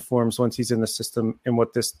how he performs once he's in the system and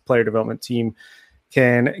what this player development team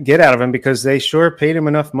can get out of him, because they sure paid him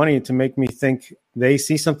enough money to make me think they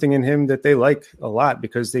see something in him that they like a lot,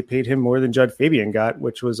 because they paid him more than Judd Fabian got,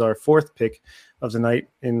 which was our 4th pick of the night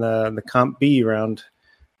in the Comp B round.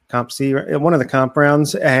 Comp C, one of the comp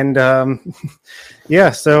rounds. And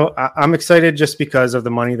so I'm excited just because of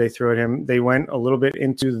the money they threw at him. They went a little bit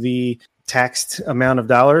into the taxed amount of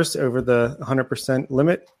dollars over the 100%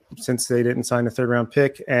 limit, since they didn't sign a 3rd round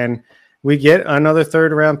pick. And we get another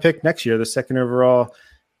 3rd round pick next year. The second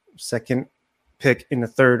pick in the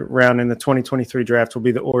 3rd round in the 2023 draft will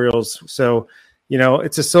be the Orioles. So,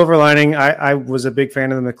 it's a silver lining. I was a big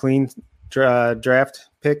fan of the McLean draft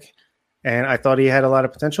pick, and I thought he had a lot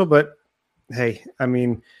of potential. But hey, I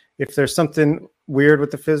mean, if there's something weird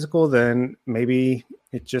with the physical, then maybe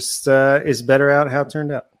it just is better out how it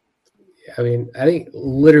turned out. I mean, I think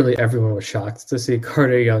literally everyone was shocked to see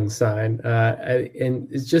Carter Young sign. And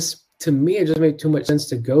it's just, to me, it just made too much sense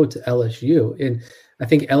to go to LSU. And I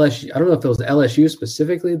think LSU, I don't know if it was LSU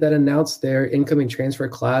specifically that announced their incoming transfer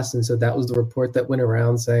class. And so that was the report that went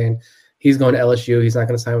around saying he's going to LSU. He's not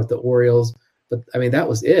going to sign with the Orioles. But I mean, that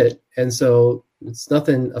was it. And so it's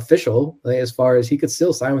nothing official, I think, as far as he could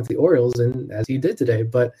still sign with the Orioles, and as he did today.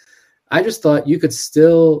 But I just thought you could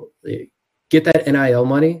still get that NIL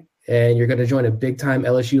money, and you're going to join a big-time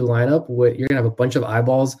LSU lineup. You're going to have a bunch of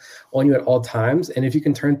eyeballs on you at all times. And if you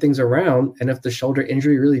can turn things around, and if the shoulder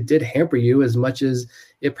injury really did hamper you as much as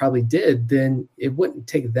it probably did, then it wouldn't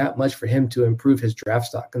take that much for him to improve his draft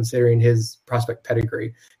stock, considering his prospect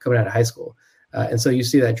pedigree coming out of high school. And so you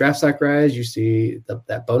see that draft stock rise, you see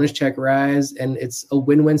that bonus check rise, and it's a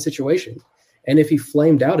win-win situation. And if he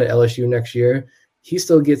flamed out at LSU next year, he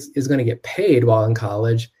still is going to get paid while in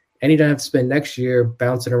college, and he doesn't have to spend next year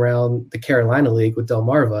bouncing around the Carolina League with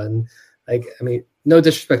Delmarva. And no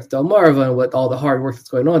disrespect to Delmarva and what all the hard work that's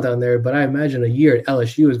going on down there, but I imagine a year at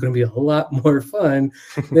LSU is going to be a lot more fun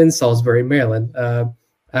than Salisbury, Maryland.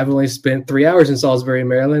 I've only spent 3 hours in Salisbury,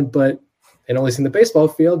 Maryland, and only seen the baseball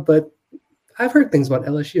field, but I've heard things about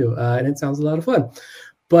LSU, and it sounds a lot of fun.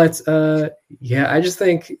 But I just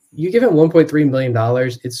think you give him $1.3 million.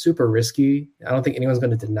 It's super risky. I don't think anyone's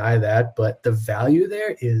going to deny that, but the value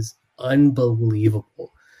there is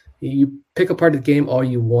unbelievable. You pick apart the game all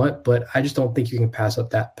you want, but I just don't think you can pass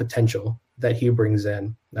up that potential that he brings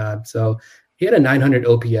in. So he had a 900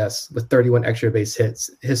 OPS with 31 extra base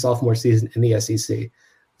hits his sophomore season in the SEC.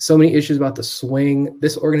 So many issues about the swing.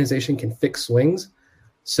 This organization can fix swings.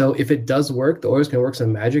 So if it does work, the Orioles can work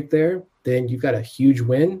some magic there, then you've got a huge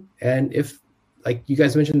win. And if, like you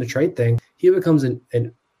guys mentioned the trade thing, he becomes an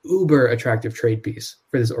uber attractive trade piece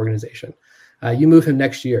for this organization. You move him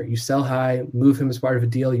next year, you sell high, move him as part of a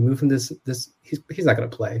deal. You move him he's not going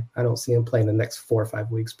to play. I don't see him playing the next 4 or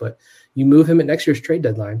 5 weeks, but you move him at next year's trade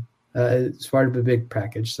deadline as part of a big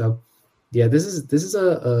package. So yeah, this is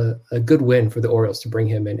a good win for the Orioles to bring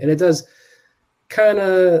him in. And it does kind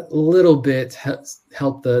of a little bit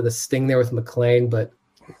help the sting there with McLean, but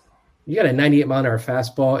you got a 98 mile an hour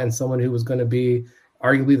fastball and someone who was going to be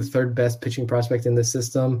arguably the 3rd best pitching prospect in the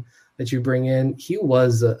system that you bring in. He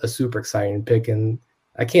was a super exciting pick, and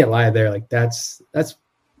I can't lie there. Like that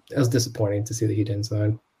was disappointing to see that he didn't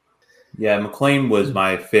sign. Yeah, McLean was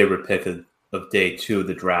my favorite pick of day 2 of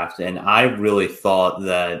the draft, and I really thought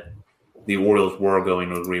that the Orioles were going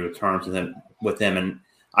to agree with terms with him, and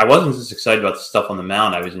I wasn't just excited about the stuff on the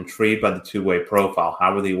mound. I was intrigued by the two-way profile.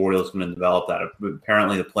 How were the Orioles going to develop that?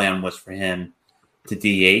 Apparently the plan was for him to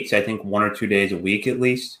DH, I think 1 or 2 days a week at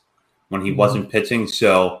least, when he wasn't pitching.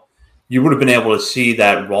 So you would have been able to see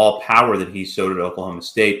that raw power that he showed at Oklahoma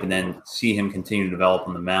State, and then see him continue to develop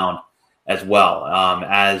on the mound as well.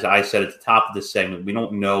 As I said at the top of this segment, we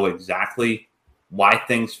don't know exactly why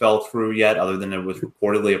things fell through yet, other than there was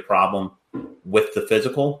reportedly a problem with the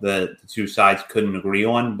physical that the two sides couldn't agree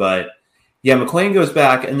on. But yeah, McLean goes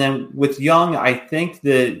back. And then with Young, I think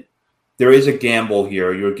that there is a gamble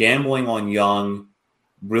here. You're gambling on Young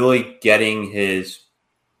really getting his,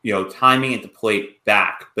 timing at the plate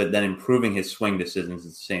back, but then improving his swing decisions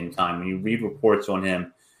at the same time. When you read reports on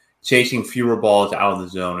him, chasing fewer balls out of the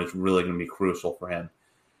zone is really going to be crucial for him.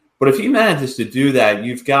 But if he manages to do that,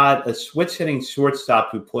 you've got a switch-hitting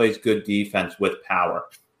shortstop who plays good defense with power.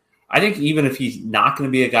 I think even if he's not going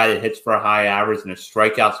to be a guy that hits for a high average and his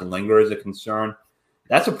strikeouts and linger is a concern,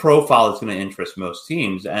 that's a profile that's going to interest most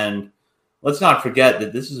teams. And let's not forget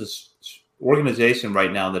that this is an organization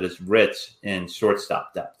right now that is rich in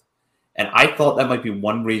shortstop depth. And I thought that might be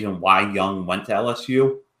one reason why Young went to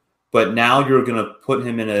LSU. But now you're going to put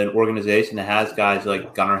him in an organization that has guys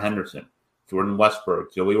like Gunnar Henderson, Jordan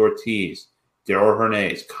Westberg, Joey Ortiz, Darryl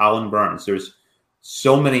Hernandez, Colin Burns. There's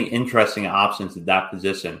so many interesting options at that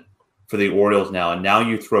position for the Orioles now. And now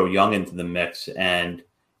you throw Young into the mix, and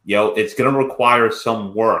it's going to require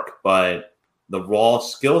some work, but the raw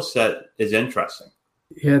skill set is interesting.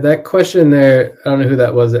 Yeah, that question there, I don't know who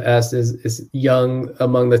that was that asked, is Young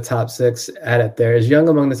among the top 6 at it there? Is Young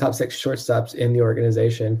among the top 6 shortstops in the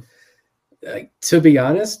organization? To be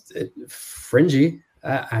honest, fringy.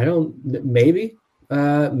 I don't, maybe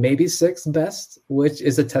 6th best, which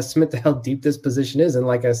is a testament to how deep this position is. And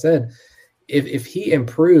like I said, if he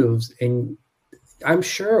improves, and I'm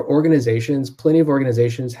sure plenty of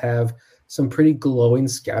organizations have some pretty glowing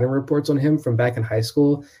scouting reports on him from back in high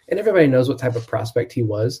school, and everybody knows what type of prospect he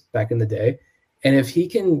was back in the day. And if he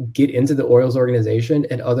can get into the Orioles organization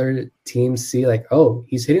and other teams see like, oh,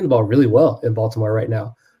 he's hitting the ball really well in Baltimore right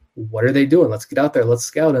now. What are they doing? Let's get out there. Let's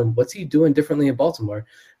scout him. What's he doing differently in Baltimore?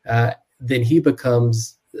 Then he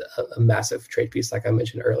becomes a massive trade piece, like I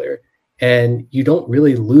mentioned earlier. And you don't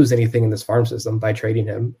really lose anything in this farm system by trading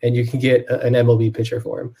him, and you can get an MLB pitcher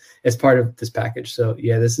for him as part of this package. So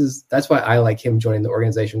yeah, that's why I like him joining the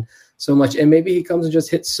organization so much. And maybe he comes and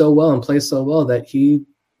just hits so well and plays so well that he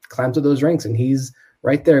climbs to those ranks, and he's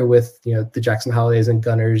right there with the Jackson Hollidays and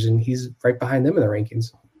Gunners, and he's right behind them in the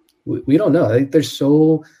rankings. We don't know. I think there's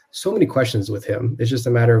so many questions with him. It's just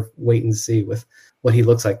a matter of wait and see with what he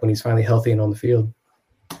looks like when he's finally healthy and on the field.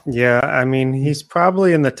 Yeah, I mean, he's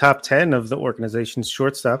probably in the top 10 of the organization's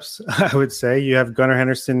shortstops, I would say. You have Gunnar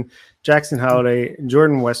Henderson, Jackson Holliday,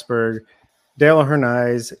 Jordan Westberg, Dale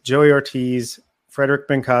Hernandez, Joey Ortiz, Frederick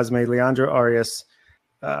Bencosme, Leandro Arias.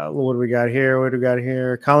 What do we got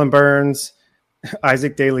here? Colin Burns,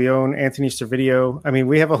 Isaac De Leon, Anthony Servideo. I mean,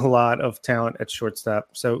 we have a lot of talent at shortstop.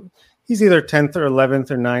 So he's either 10th or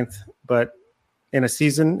 11th or 9th, but in a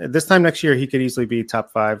season, this time next year, he could easily be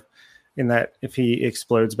top 5 in that if he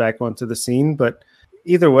explodes back onto the scene. But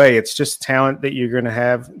either way, it's just talent that you're going to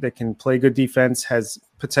have that can play good defense, has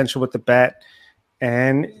potential with the bat,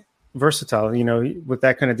 and versatile. With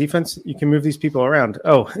that kind of defense, you can move these people around.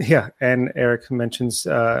 Oh, yeah. And Eric mentions,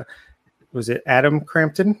 was it Adam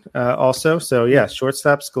Crampton also? So, yeah,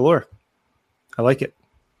 shortstops galore. I like it.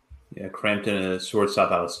 Yeah, Crampton is a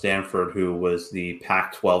shortstop out of Stanford who was the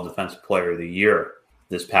Pac-12 Defensive Player of the Year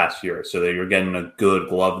this past year. So that you're getting a good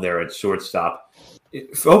glove there at shortstop.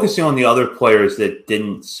 Focusing on the other players that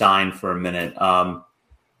didn't sign for a minute, we'll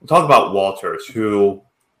talk about Walters, who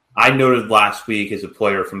I noted last week as a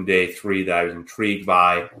player from day 3 that I was intrigued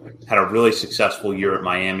by, had a really successful year at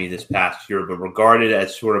Miami this past year, but regarded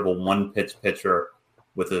as sort of a one-pitch pitcher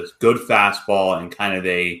with a good fastball and kind of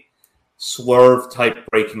a swerve-type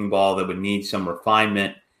breaking ball that would need some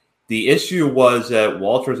refinement. The issue was that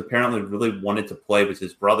Walters apparently really wanted to play with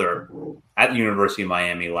his brother at the University of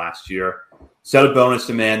Miami last year, set a bonus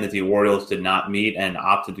demand that the Orioles did not meet, and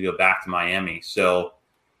opted to go back to Miami. So,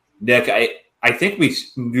 Nick, I think we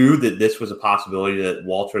knew that this was a possibility that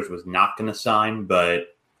Walters was not going to sign,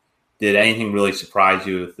 but did anything really surprise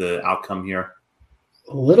you with the outcome here?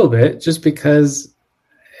 A little bit, just because,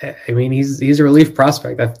 I mean, he's a relief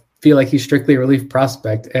prospect. I feel like he's strictly a relief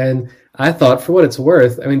prospect. And I thought, for what it's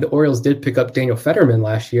worth, I mean, the Orioles did pick up Daniel Fetterman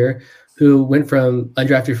last year, who went from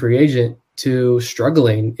undrafted free agent to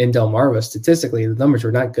struggling in Delmarva. Statistically, the numbers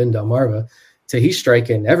were not good in Delmarva, to he's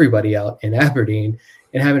striking everybody out in Aberdeen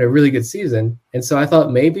and having a really good season. And so I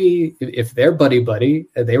thought maybe if they're buddy,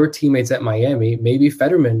 they were teammates at Miami, maybe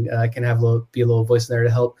Fetterman can be a little voice in there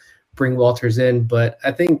to help bring Walters in. But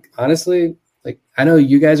I think, honestly, I know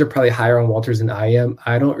you guys are probably higher on Walters than I am.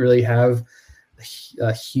 I don't really have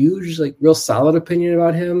a huge, real solid opinion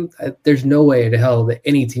about him. There's no way to hell that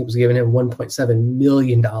any team was giving him $1.7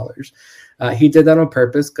 million. He did that on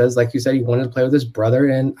purpose because, like you said, he wanted to play with his brother,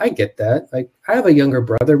 and I get that. I have a younger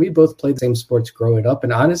brother. We both played the same sports growing up,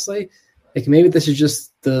 and honestly, maybe this is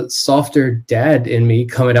just the softer dad in me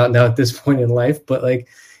coming out now at this point in life. But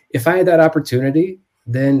if I had that opportunity,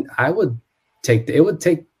 then I would take it would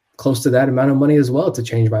take close to that amount of money as well to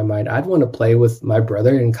change my mind. I'd want to play with my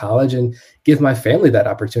brother in college and give my family that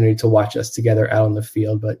opportunity to watch us together out on the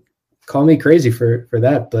field. But call me crazy for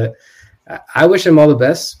that. But I wish him all the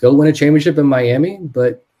best. Go win a championship in Miami.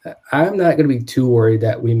 But I'm not going to be too worried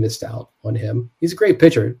that we missed out on him. He's a great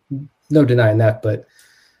pitcher. No denying that, but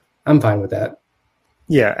I'm fine with that.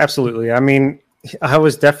 Yeah, absolutely. I mean, I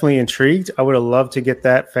was definitely intrigued. I would have loved to get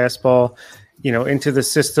that fastball into the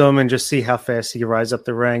system and just see how fast he could rise up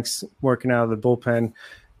the ranks working out of the bullpen.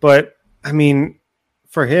 But, I mean,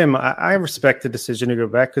 for him, I respect the decision to go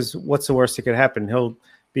back because what's the worst that could happen? He'll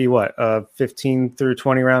be, a 15 through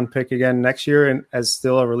 20 round pick again next year and as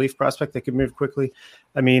still a relief prospect that could move quickly.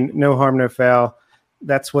 I mean, no harm, no foul.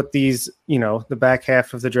 That's what these, the back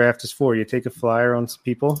half of the draft is for. You take a flyer on some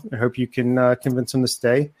people and hope you can convince them to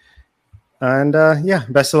stay. And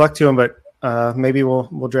best of luck to him. But maybe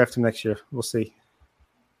we'll draft him next year. We'll see.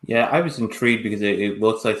 Yeah, I was intrigued because it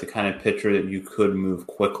looks like the kind of pitcher that you could move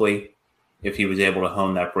quickly if he was able to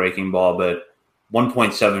hone that breaking ball. But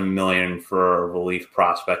 $1.7 million for a relief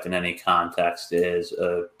prospect in any context is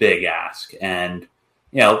a big ask. And,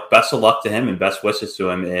 best of luck to him and best wishes to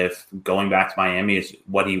him if going back to Miami is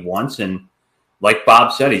what he wants. And like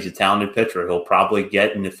Bob said, he's a talented pitcher. He'll probably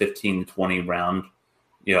get in the 15 to 20 round,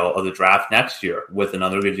 of the draft next year with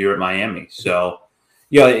another good year at Miami. So,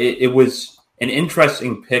 it was an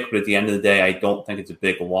interesting pick, but at the end of the day, I don't think it's a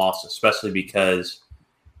big loss, especially because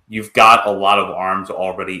you've got a lot of arms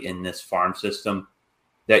already in this farm system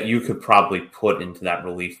that you could probably put into that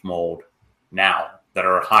relief mold now that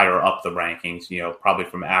are higher up the rankings, probably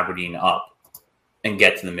from Aberdeen up, and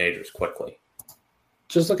get to the majors quickly.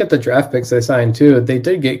 Just look at the draft picks they signed, too. They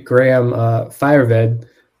did get Graham Fireved.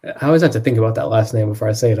 I always have to think about that last name before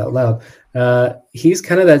I say it out loud. He's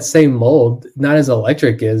kind of that same mold, not as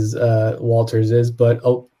electric as Walters is, but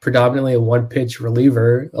predominantly a one-pitch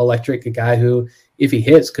reliever, electric, a guy who, if he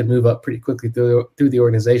hits, could move up pretty quickly through the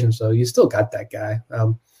organization. So you still got that guy.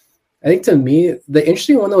 I think to me, the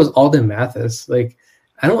interesting one, though, is Alden Mathis. Like,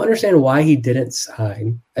 I don't understand why he didn't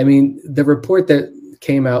sign. I mean, the report that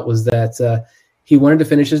came out was that he wanted to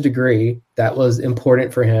finish his degree. That was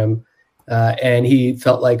important for him. And he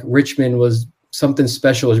felt like Richmond was something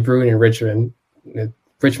special was brewing in Richmond.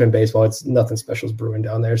 Richmond baseball, it's nothing special is brewing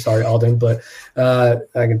down there. Sorry, Alden, but I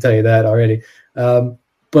can tell you that already.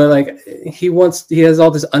 But like he has all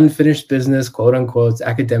this unfinished business, quote unquote,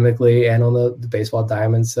 academically and on the baseball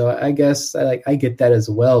diamond. So I guess I get that as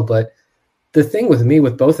well. But the thing with me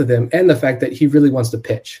with both of them and the fact that he really wants to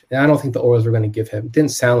pitch, and I don't think the Orioles were going to give him. It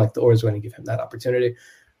didn't sound like the Orioles were going to give him that opportunity.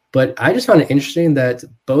 But I just found it interesting that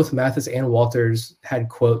both Mathis and Walters had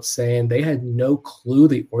quotes saying they had no clue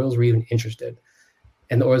the Orioles were even interested.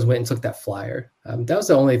 And the Orioles went and took that flyer. That was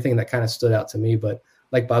the only thing that kind of stood out to me. But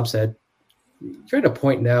like Bob said, you're at a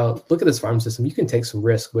point now, look at this farm system. You can take some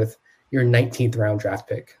risk with your 19th round draft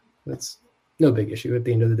pick. That's no big issue at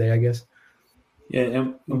the end of the day, I guess. Yeah,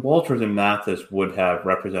 and Walters and Mathis would have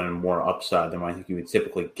represented more upside than I think you would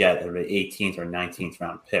typically get at an 18th or 19th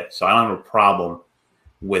round pick. So I don't have a problem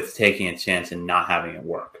with taking a chance and not having it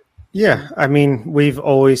work. Yeah, I mean, we've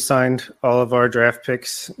always signed all of our draft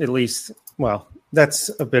picks, at least, well,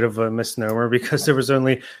 that's a bit of a misnomer because there was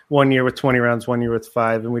only 1 year with 20 rounds, 1 year with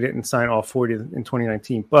 5, and we didn't sign all 40 in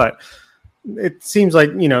 2019. But it seems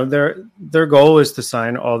like, their goal is to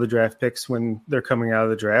sign all the draft picks when they're coming out of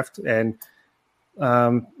the draft. And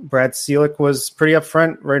Brad Ciolek was pretty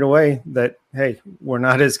upfront right away that, hey, we're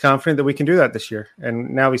not as confident that we can do that this year.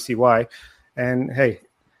 And now we see why. And, hey,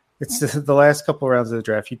 it's the last couple of rounds of the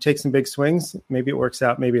draft. You take some big swings. Maybe it works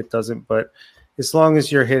out. Maybe it doesn't. But as long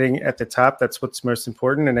as you're hitting at the top, that's what's most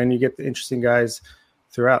important. And then you get the interesting guys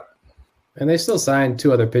throughout. And they still signed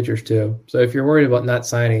 2 other pitchers too. So if you're worried about not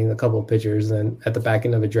signing a couple of pitchers, then at the back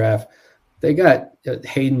end of the draft, they got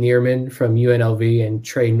Hayden Neerman from UNLV and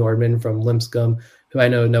Trey Nordman from Lipscomb, who I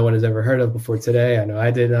know no one has ever heard of before today. I know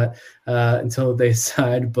I did not until they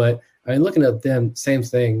signed. But I mean, looking at them, same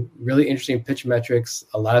thing. Really interesting pitch metrics,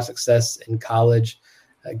 a lot of success in college.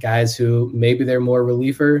 Guys who maybe they're more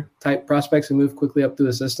reliever type prospects who move quickly up through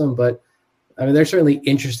the system. But I mean, they're certainly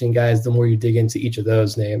interesting guys the more you dig into each of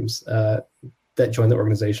those names that join the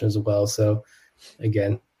organization as well. So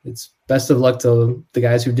again, it's best of luck to the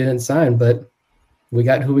guys who didn't sign, but we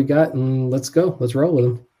got who we got and let's go. Let's roll with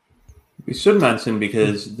them. We should mention,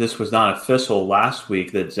 because this was not official last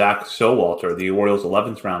week, that Zach Sowalter, the Orioles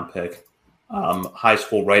 11th round pick, high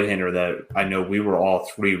school right-hander that I know we were all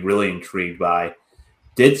 3 really intrigued by,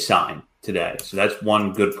 did sign today. So that's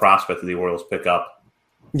one good prospect that the Orioles pick up.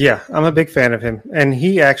 Yeah, I'm a big fan of him. And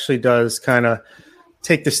he actually does kind of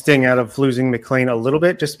take the sting out of losing McLean a little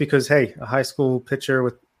bit just because, hey, a high school pitcher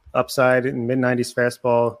with upside in mid-90s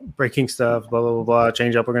fastball, breaking stuff, blah, blah, blah, blah,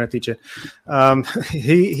 change up, we're going to teach it.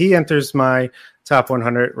 He enters my top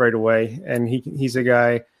 100 right away, and he's a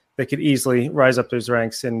guy that could easily rise up those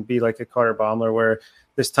ranks and be like a Carter Baumler, where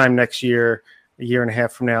this time next year, a year and a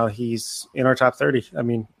half from now, he's in our top 30. I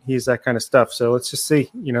mean, he's that kind of stuff. So let's just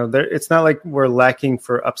see. It's not like we're lacking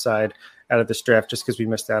for upside out of this draft just because we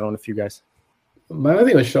missed out on a few guys. My other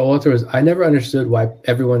thing with Showalter was I never understood why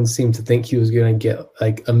everyone seemed to think he was going to get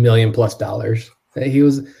like $1 million+. He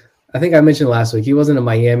was, I think I mentioned last week, he wasn't a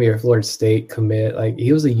Miami or Florida State commit. Like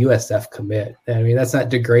he was a USF commit. I mean, that's not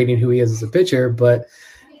degrading who he is as a pitcher, but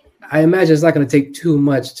I imagine it's not going to take too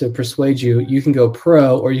much to persuade you. You can go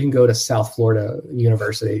pro or you can go to South Florida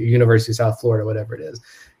University of South Florida, whatever it is,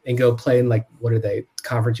 and go play in like, what are they,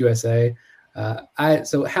 Conference USA? So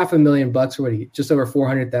 $500,000 or just over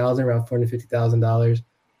 $400,000, around $450,000.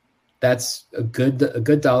 That's a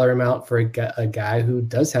good dollar amount for a guy who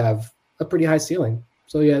does have a pretty high ceiling.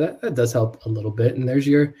 So yeah, that does help a little bit. And there's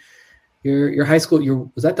your high school.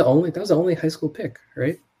 Was that the only high school pick,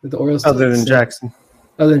 right? The Orioles other than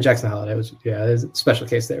Jackson Holiday there's a special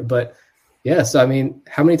case there. But yeah, so I mean,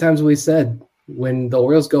 how many times have we said when the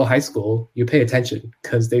Orioles go high school, you pay attention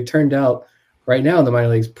because they've turned out right now in the minor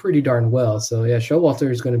leagues pretty darn well. So yeah, Showalter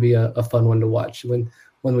is going to be a fun one to watch when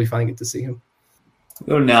we finally get to see him.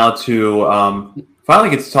 Go now to finally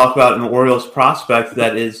get to talk about an Orioles prospect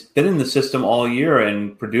that has been in the system all year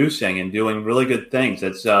and producing and doing really good things.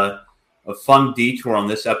 It's a fun detour on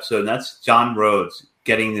this episode, and that's John Rhodes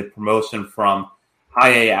getting the promotion from High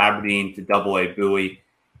A Aberdeen to Double A Bowie.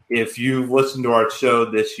 If you've listened to our show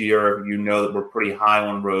this year, you know that we're pretty high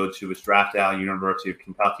on Rhodes, who was drafted out of the University of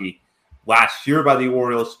Kentucky last year by the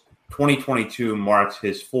Orioles. 2022 marks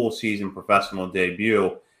his full season professional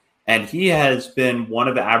debut, and he has been one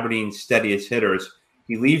of Aberdeen's steadiest hitters.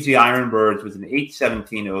 He leaves the Ironbirds with an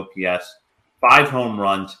 .817 OPS, 5 home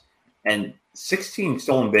runs, and 16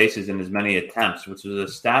 stolen bases in as many attempts, which was a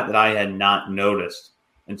stat that I had not noticed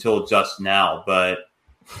until just now. But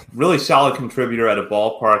really solid contributor at a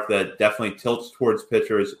ballpark that definitely tilts towards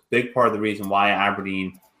pitchers. Big part of the reason why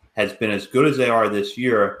Aberdeen has been as good as they are this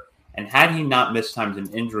year. And had he not missed times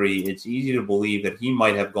an injury, it's easy to believe that he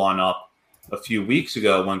might have gone up a few weeks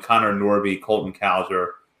ago when Connor Norby, Colton Cowser,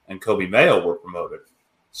 and Kobe Mayo were promoted.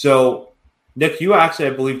 So, Nick, you actually,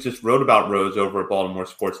 I believe, just wrote about Rhodes over at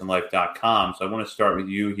BaltimoreSportsAndLife.com. So I want to start with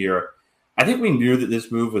you here. I think we knew that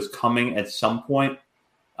this move was coming at some point.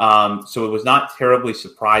 So it was not terribly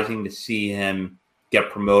surprising to see him get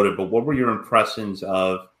promoted. But what were your impressions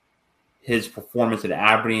of his performance at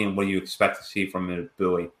Aberdeen and what do you expect to see from him at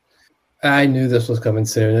Bowie? I knew this was coming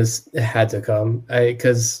soon. It had to come.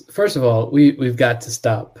 Because, first of all, we've got to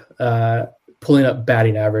stop pulling up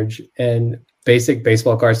batting average and basic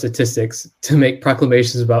baseball card statistics to make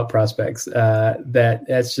proclamations about prospects.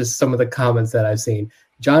 That's just some of the comments that I've seen.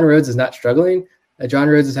 John Rhodes is not struggling. John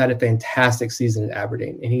Rhodes has had a fantastic season at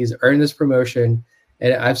Aberdeen, and he's earned this promotion.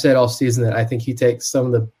 And I've said all season that I think he takes some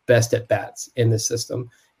of the best at-bats in this system.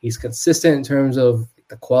 He's consistent in terms of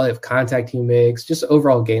the quality of contact he makes, just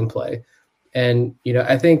overall gameplay. And,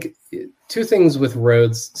 I think two things with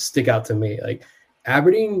Rhodes stick out to me. Like,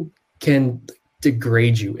 Aberdeen can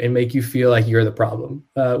degrade you and make you feel like you're the problem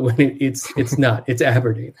when it's not. It's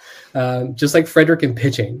Aberdeen. Just like Frederick in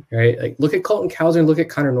pitching, right? Like, look at Colton Cowser and look at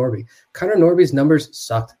Connor Norby. Connor Norby's numbers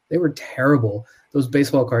sucked. They were terrible, those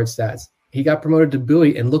baseball card stats. He got promoted to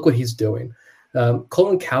Bowie, and look what he's doing.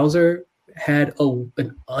 Colton Cowser had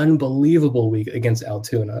an unbelievable week against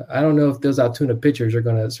Altoona. I don't know if those Altoona pitchers are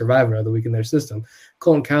going to survive another week in their system.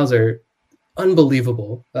 Colton Cowser,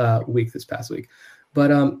 unbelievable week this past week.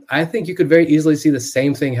 But I think you could very easily see the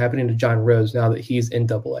same thing happening to John Rhodes now that he's in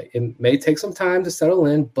Double-A. It may take some time to settle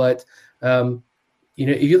in, but if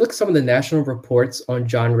you look at some of the national reports on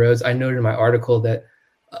John Rhodes, I noted in my article that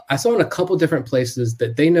I saw in a couple different places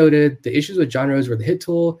that they noted the issues with John Rhodes were the hit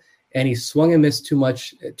tool, and he swung and missed too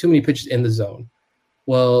many pitches in the zone.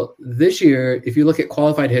 Well, this year, if you look at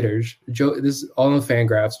qualified hitters, this is all on the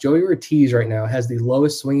Fangraphs, Joey Ortiz right now has the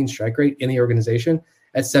lowest swinging strike rate in the organization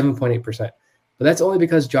at 7.8%. But that's only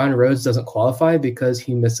because John Rhodes doesn't qualify because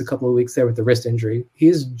he missed a couple of weeks there with the wrist injury.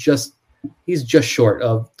 He's just short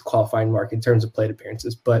of the qualifying mark in terms of plate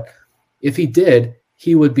appearances. But if he did,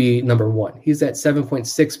 he would be number one. He's at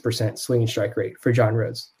 7.6% swinging strike rate for John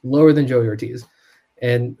Rhodes, lower than Joey Ortiz.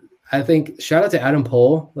 And I think shout out to Adam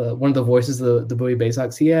Pohl, one of the voices of the Bowie Bay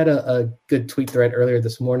Sox. He had a good tweet thread earlier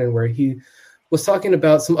this morning where he was talking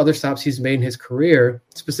about some other stops he's made in his career,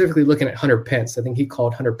 specifically looking at Hunter Pence. I think he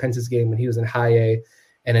called Hunter Pence's game when he was in High A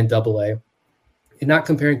and in Double-A. And not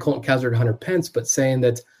comparing Colton Cowser to Hunter Pence, but saying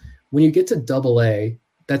that when you get to Double-A,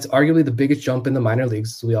 that's arguably the biggest jump in the minor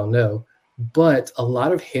leagues, as we all know. But a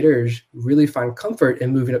lot of hitters really find comfort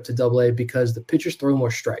in moving up to Double-A because the pitchers throw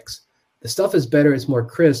more strikes. The stuff is better, it's more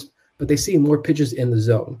crisp, but they see more pitches in the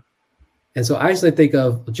zone. And so I actually think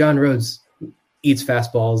of John Rhodes eats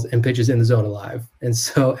fastballs and pitches in the zone alive. And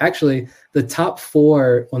so actually the top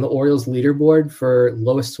 4 on the Orioles leaderboard for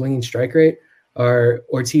lowest swinging strike rate are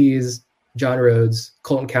Ortiz, John Rhodes,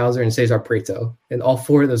 Colton Cowser, and Cesar Prieto. And all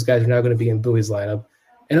 4 of those guys are now going to be in Bowie's lineup.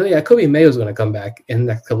 And Kobe Mayo is going to come back in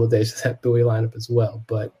the next couple of days to that Bowie lineup as well.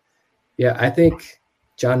 But yeah, I think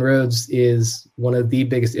John Rhodes is one of the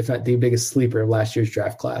biggest, if not the biggest sleeper of last year's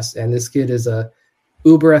draft class. And this kid is a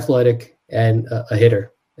uber athletic and a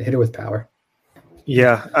hitter with power.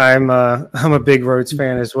 Yeah, I'm a big Rhodes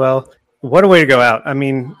fan as well. What a way to go out. I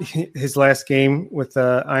mean, his last game with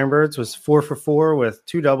the Ironbirds was 4 for 4 with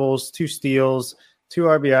 2 doubles, 2 steals, 2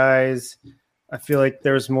 RBIs. I feel like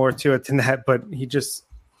there's more to it than that, but he just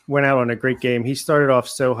went out on a great game. He started off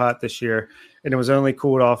so hot this year, and it was only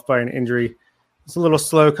cooled off by an injury. It's a little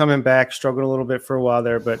slow coming back, struggled a little bit for a while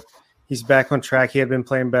there, but he's back on track. He had been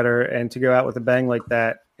playing better, and to go out with a bang like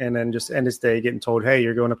that and then just end his day getting told, hey,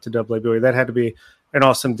 you're going up to AA Bowie, that had to be an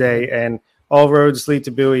awesome day. And all roads lead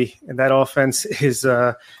to Bowie, and that offense is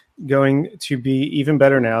going to be even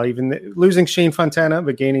better now. Even losing Shane Fontana,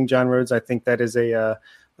 but gaining John Rhodes, I think that is a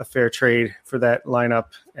fair trade for that lineup.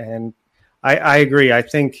 And I agree. I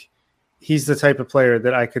think he's the type of player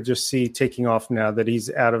that I could just see taking off now that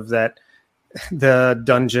he's out of the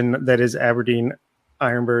dungeon that is Aberdeen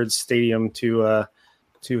Ironbirds Stadium to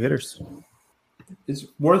hitters. It's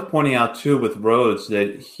worth pointing out, too, with Rhodes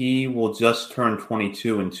that he will just turn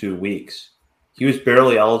 22 in 2 weeks. He was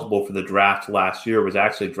barely eligible for the draft last year, was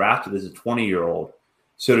actually drafted as a 20-year-old.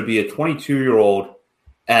 So to be a 22-year-old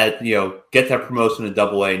get that promotion to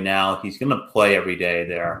AA now, he's going to play every day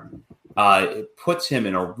there. It puts him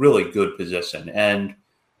in a really good position. And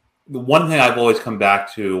the one thing I've always come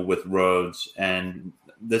back to with Rhodes, and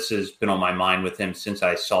this has been on my mind with him since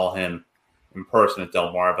I saw him in person at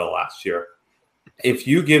Delmarva last year. If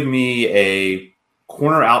you give me a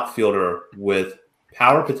corner outfielder with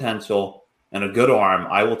power potential and a good arm,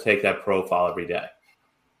 I will take that profile every day.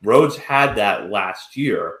 Rhodes had that last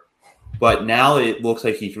year, but now it looks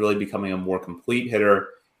like he's really becoming a more complete hitter.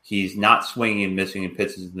 He's not swinging and missing in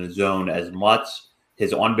pitches in the zone as much.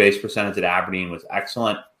 His on-base percentage at Aberdeen was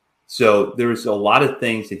excellent. So there's a lot of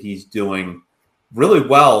things that he's doing really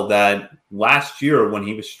well that last year when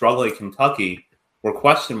he was struggling at Kentucky were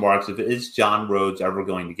question marks if is John Rhodes ever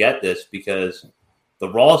going to get this, because the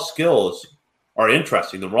raw skills are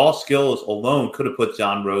interesting. The raw skills alone could have put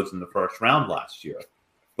John Rhodes in the first round last year,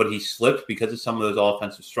 but he slipped because of some of those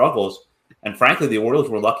offensive struggles. And frankly, the Orioles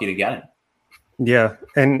were lucky to get him. Yeah,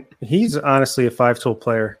 and he's honestly a 5-tool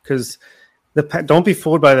player because don't be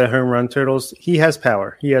fooled by the home run totals. He has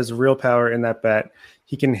power. He has real power in that bat.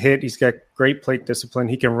 He can hit. He's got great plate discipline.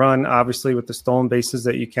 He can run, obviously, with the stolen bases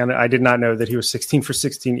that you counted. I did not know that he was 16 for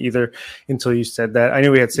 16 either until you said that. I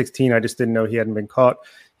knew he had 16. I just didn't know he hadn't been caught.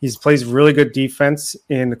 He plays really good defense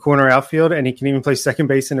in the corner outfield, and he can even play second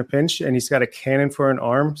base in a pinch, and he's got a cannon for an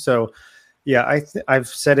arm. So, yeah, I've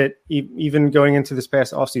said it even going into this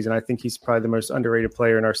past offseason. I think he's probably the most underrated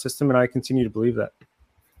player in our system, and I continue to believe that.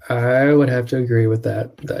 I would have to agree with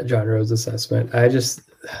that John Rhodes assessment.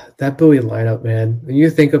 That Bowie lineup, man, when you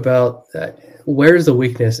think about where's the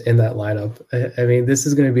weakness in that lineup, I mean, this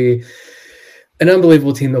is going to be an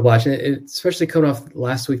unbelievable team to watch. Especially coming off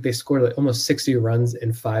last week, they scored like almost 60 runs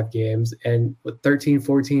in 5 games. And with 13,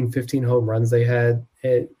 14, 15 home runs they had,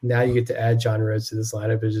 now you get to add John Rhodes to this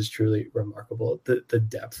lineup is just truly remarkable. The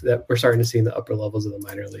depth that we're starting to see in the upper levels of the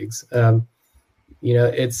minor leagues.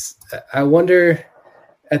 I wonder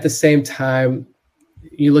at the same time,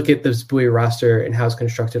 you look at this Bowie roster and how it's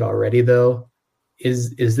constructed already, though.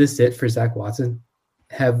 Is this it for Zach Watson?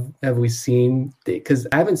 Have we seen? Because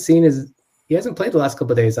I haven't seen he hasn't played the last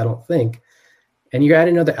couple of days, I don't think. And you're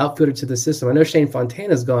adding another outfielder to the system. I know Shane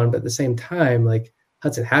Fontana's gone, but at the same time, like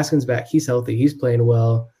Hudson Haskins back, he's healthy, he's playing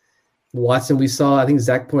well. Watson, we saw, I think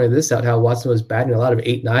Zach pointed this out, how Watson was batting a lot of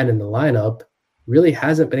 8-9 in the lineup, really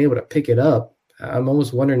hasn't been able to pick it up. I'm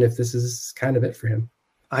almost wondering if this is kind of it for him.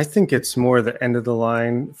 I think it's more the end of the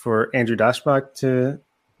line for Andrew Dashbach to,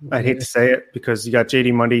 I'd hate to say it, because you got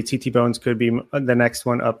JD Mundy, TT Bones could be the next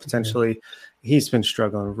one up potentially. He's been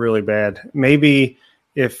struggling really bad. Maybe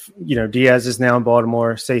if, Diaz is now in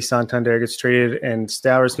Baltimore, say Santander gets traded and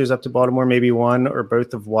Stowers goes up to Baltimore, maybe one or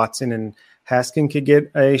both of Watson and Haskin could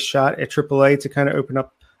get a shot at AAA to kind of open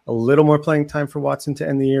up a little more playing time for Watson to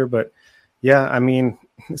end the year. But yeah, I mean,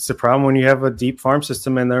 it's the problem when you have a deep farm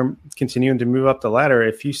system and they're continuing to move up the ladder.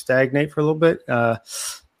 If you stagnate for a little bit,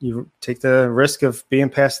 you take the risk of being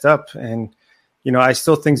passed up. And, I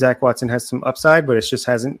still think Zach Watson has some upside, but it just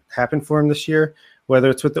hasn't happened for him this year. Whether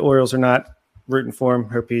it's with the Orioles or not, rooting for him.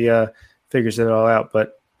 Hope he figures it all out.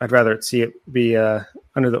 But I'd rather see it be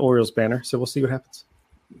under the Orioles banner. So we'll see what happens.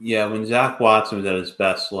 Yeah, when Zach Watson was at his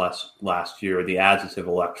best last year, the adjective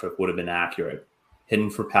electric would have been accurate. Hitting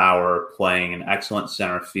for power, playing an excellent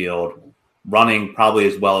center field, running probably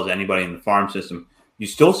as well as anybody in the farm system. You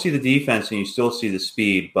still see the defense and you still see the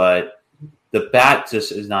speed, but the bat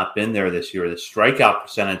just has not been there this year. The strikeout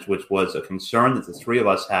percentage, which was a concern that the three of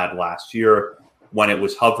us had last year when it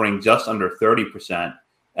was hovering just under 30%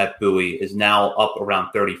 at Bowie, is now up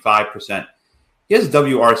around 35%. He has a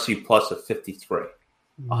WRC plus of 53.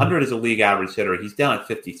 100 is a league average hitter. He's down at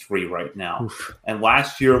 53 right now. Oof. And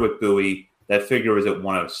last year with Bowie, that figure was at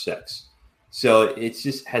 106. So it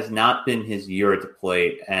just has not been his year at the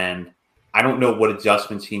plate. And I don't know what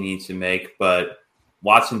adjustments he needs to make, but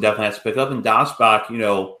Watson definitely has to pick up. And Dasbach,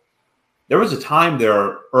 there was a time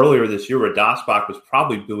there earlier this year where Dasbach was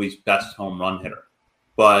probably Bowie's best home run hitter.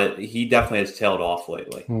 But he definitely has tailed off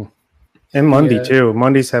lately. And Mundy, too.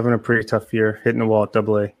 Mundy's having a pretty tough year, hitting the wall at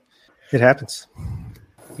AA. It happens.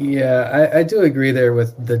 Yeah, I do agree there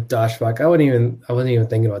with the Dasbach. I wasn't even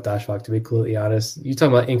thinking about Dasbach, to be completely honest. You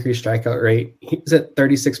talking about increased strikeout rate. He was at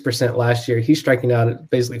 36% last year. He's striking out at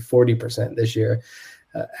basically 40% this year.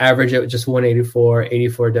 Average at just 184,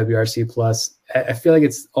 84 WRC plus. I feel like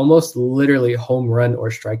it's almost literally home run or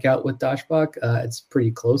strikeout with Dasbach. It's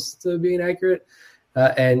pretty close to being accurate.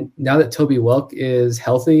 And now that Toby Welk is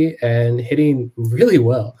healthy and hitting really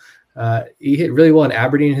well, he hit really well in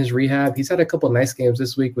Aberdeen in his rehab. He's had a couple of nice games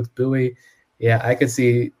this week with Bowie. Yeah, I could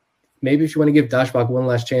see maybe if you want to give Dasbach one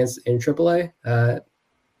last chance in AAA,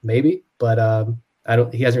 maybe. But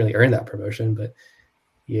he hasn't really earned that promotion. But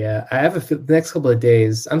yeah, I have the next couple of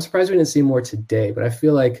days. I'm surprised we didn't see more today, but I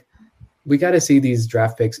feel like we got to see these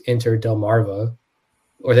draft picks enter Delmarva,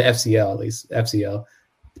 or the FCL, at least FCL,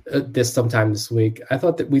 sometime this week. I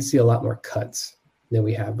thought that we'd see a lot more cuts than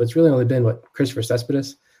we have, but it's really only been Christopher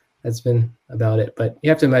Cespedes. That's been about it. But you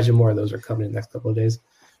have to imagine more of those are coming in the next couple of days.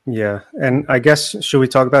 Yeah, and I guess should we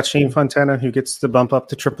talk about Shane Fontana, who gets the bump up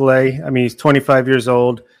to AAA? I mean, he's 25 years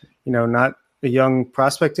old. Not a young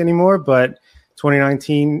prospect anymore, but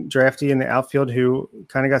 2019 draftee in the outfield who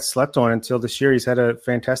kind of got slept on until this year. He's had a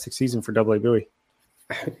fantastic season for AA Bowie.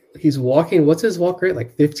 He's walking. What's his walk rate?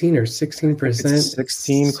 Like 15 or 16%?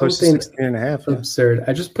 16, close to 16 and a half. Yeah. Absurd.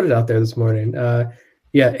 I just put it out there this morning.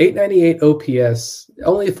 898 OPS,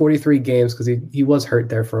 only 43 games because he was hurt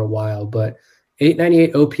there for a while, but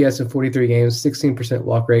 898 OPS in 43 games, 16%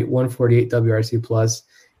 walk rate, 148 WRC plus.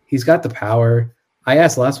 He's got the power. I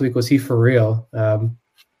asked last week, was he for real?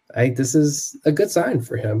 I think this is a good sign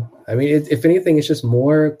for him. I mean, if anything, it's just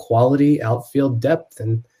more quality outfield depth,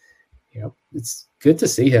 and it's good to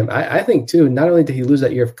see him. I think too. Not only did he lose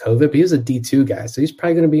that year of COVID, but he was a D2 guy, so he's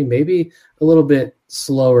probably going to be maybe a little bit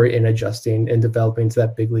slower in adjusting and developing to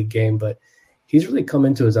that big league game. But he's really come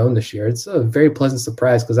into his own this year. It's a very pleasant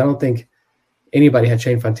surprise because I don't think anybody had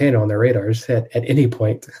Shane Fontana on their radars at any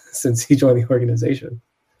point since he joined the organization.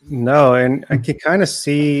 No, and I can kind of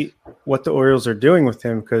see what the Orioles are doing with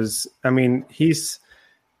him because, I mean, he's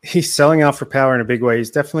selling out for power in a big way. He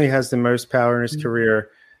definitely has the most power in his career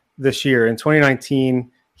this year. In 2019,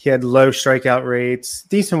 he had low strikeout rates,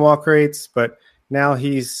 decent walk rates, but now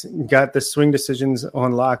he's got the swing decisions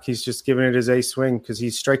on lock. He's just giving it his A swing because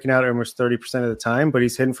he's striking out almost 30% of the time, but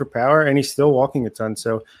he's hitting for power and he's still walking a ton.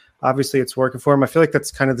 So obviously it's working for him. I feel like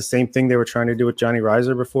that's kind of the same thing they were trying to do with Johnny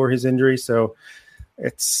Reiser before his injury. So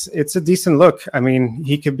it's a decent look. I mean,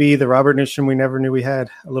 he could be the Robert Nisham we never knew we had,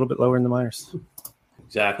 a little bit lower in the minors.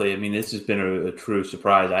 Exactly. I mean, this has been a true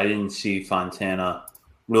surprise. I didn't see Fontana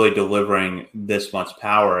really delivering this much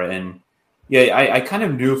power. And yeah, I kind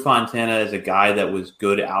of knew Fontana as a guy that was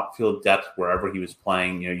good outfield depth wherever he was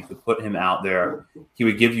playing. You could put him out there. He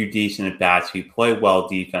would give you decent at-bats. He'd play well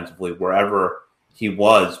defensively wherever he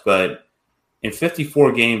was. But in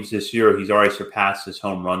 54 games this year, he's already surpassed his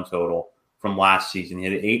home run total from last season. He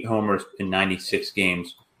had 8 homers in 96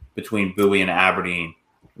 games between Bowie and Aberdeen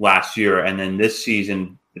last year. And then this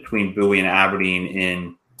season between Bowie and Aberdeen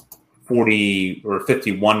in 40 or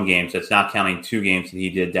 51 games, that's not counting 2 games that he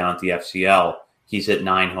did down at the FCL, he's hit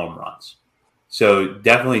 9 home runs. So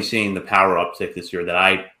definitely seeing the power uptick this year that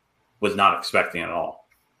I was not expecting at all.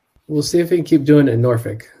 We'll see if he can keep doing it in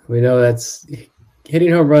Norfolk. We know that's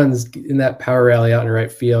hitting home runs in that power rally out in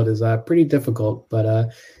right field is pretty difficult, but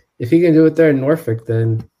if he can do it there in Norfolk,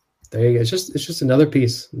 then there you go. It's just another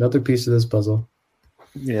piece of this puzzle.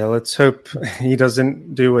 Yeah, let's hope he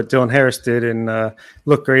doesn't do what Dylan Harris did and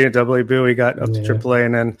look great at AA Bowie, got up to AAA,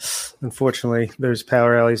 and then unfortunately those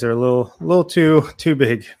power alleys are a little too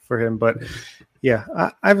big for him. But yeah,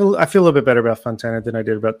 I feel a little bit better about Fontana than I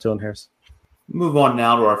did about Dylan Harris. Move on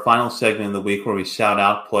now to our final segment of the week where we shout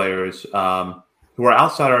out players who are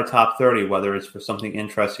outside our top 30, whether it's for something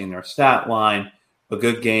interesting in their stat line, a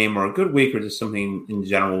good game, or a good week, or just something in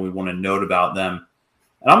general we want to note about them.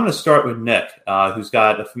 And I'm going to start with Nick, who's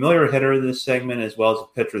got a familiar hitter in this segment as well as a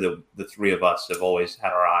pitcher that the three of us have always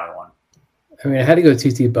had our eye on. I mean, I had to go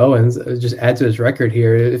T.T. Bowens, just add to his record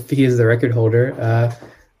here if he is the record holder.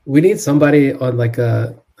 We need somebody on like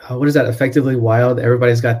a what is that? Effectively Wild.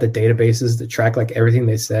 Everybody's got the databases to track like everything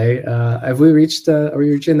they say. Have we reached? Are we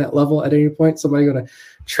reaching that level at any point? Somebody going to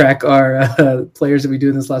track our players that we do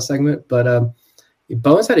in this last segment? But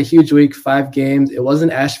Bones had a huge week, 5 games. It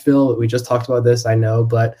wasn't Asheville. We just talked about this, I know,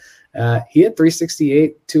 but he had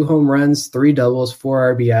 368, 2 home runs, 3 doubles,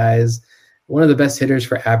 4 RBIs. One of the best hitters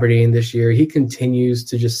for Aberdeen this year. He continues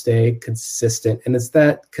to just stay consistent, and it's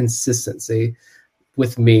that consistency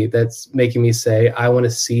with me that's making me say I want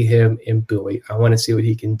to see him in Bowie. I want to see what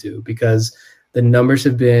he can do, because the numbers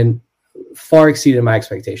have been far exceeded my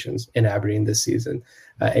expectations in Aberdeen this season.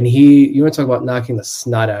 And you want to talk about knocking the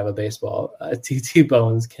snot out of a baseball. TT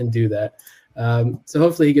Bones can do that. So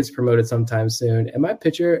hopefully he gets promoted sometime soon. And my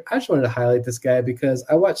pitcher, I just wanted to highlight this guy because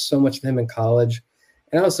I watched so much of him in college,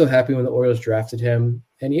 and I was so happy when the Orioles drafted him.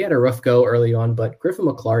 And he had a rough go early on, but Griffin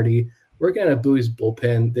McClarty, working out of Bowie's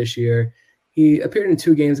bullpen this year, he appeared in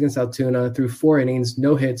 2 games against Altoona, threw 4 innings,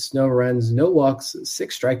 no hits, no runs, no walks,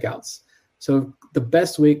 6 strikeouts. So the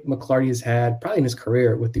best week McClarty has had probably in his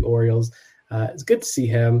career with the Orioles. It's good to see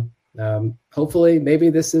him. Hopefully, maybe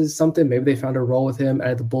this is something. Maybe they found a role with him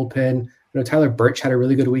out of the bullpen. Tyler Birch had a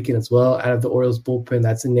really good weekend as well out of the Orioles bullpen.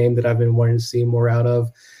 That's a name that I've been wanting to see more out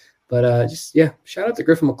of. But shout out to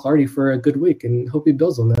Griffin McClarty for a good week, and hope he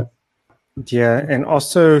builds on that. Yeah, and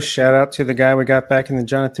also shout out to the guy we got back in the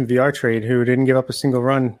Jonathan VR trade who didn't give up a single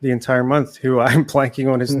run the entire month, who I'm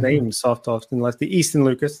blanking on his name, soft often left, the Easton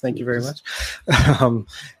Lucas. Thank you very much.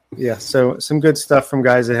 So some good stuff from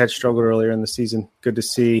guys that had struggled earlier in the season. Good to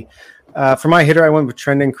see. For my hitter, I went with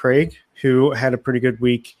Trendon Craig, who had a pretty good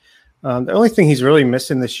week. The only thing he's really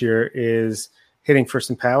missing this year is hitting for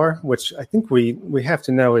some power, which I think we have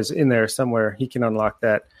to know is in there somewhere. He can unlock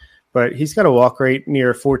that. But he's got a walk rate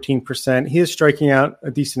near 14%. He is striking out a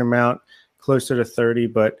decent amount, closer to 30,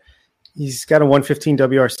 but he's got a 115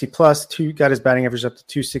 WRC plus, got his batting average up to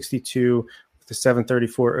 262 with a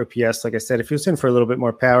 734 OPS. Like I said, if he was in for a little bit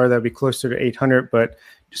more power, that would be closer to 800. But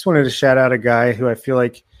just wanted to shout out a guy who I feel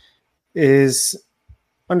like is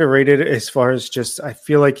underrated as far as just, I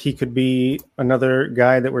feel like he could be another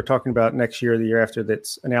guy that we're talking about next year or the year after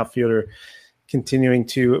that's an outfielder, continuing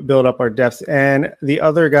to build up our depth. And the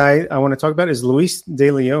other guy I want to talk about is Luis De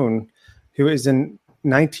Leon, who is a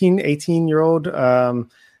 18-year-old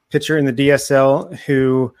pitcher in the DSL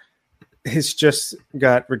who has just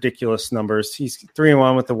got ridiculous numbers. He's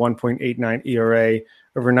 3-1 with a 1.89 ERA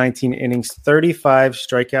over 19 innings, 35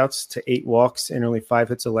 strikeouts to 8 walks, and only 5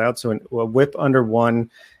 hits allowed. So a whip under 1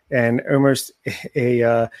 and almost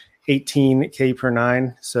a 18 K per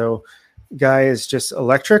 9. So guy is just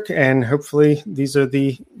electric, and hopefully these are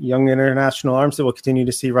the young international arms that we'll continue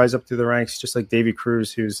to see rise up through the ranks, just like Davy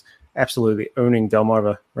Cruz, who's absolutely owning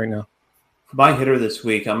Delmarva right now. For my hitter this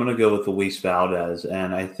week, I'm going to go with Luis Valdez,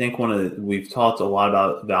 and I think we've talked a lot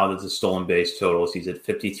about Valdez's stolen base totals. He's at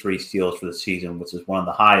 53 steals for the season, which is one of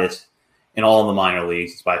the highest in all of the minor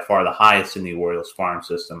leagues. It's by far the highest in the Orioles farm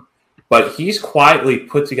system. But he's quietly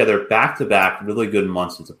put together back-to-back really good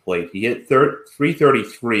months at the plate. He hit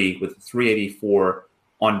 333 with 384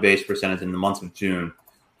 on-base percentage in the month of June.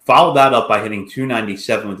 Followed that up by hitting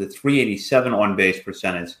 297 with a 387 on-base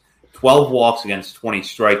percentage, 12 walks against 20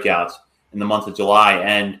 strikeouts in the month of July,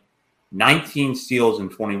 and 19 steals in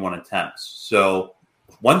 21 attempts. So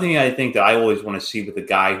one thing I think that I always want to see with a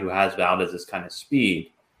guy who has Valdez's kind of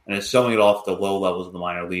speed and is showing it off the low levels of the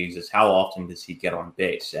minor leagues is how often does he get on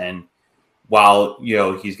base. And while,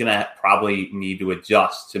 he's going to probably need to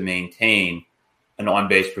adjust to maintain an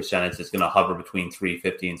on-base percentage that's going to hover between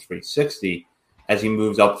 350 and 360 as he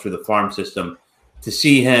moves up through the farm system, to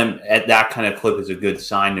see him at that kind of clip is a good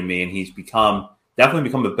sign to me. And he's definitely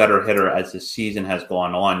become a better hitter as the season has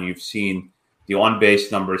gone on. You've seen the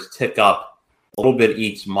on-base numbers tick up a little bit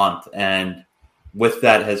each month. And with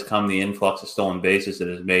that has come the influx of stolen bases that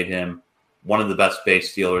has made him one of the best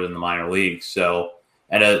base stealers in the minor leagues. So,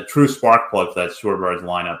 and a true spark plug for that Shorebirds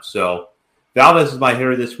lineup. So Valdez is my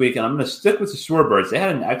hitter this week, and I'm going to stick with the Shorebirds. They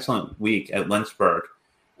had an excellent week at Lynchburg,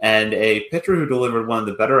 and a pitcher who delivered one of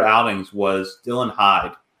the better outings was Dylan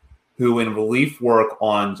Hyde, who in relief work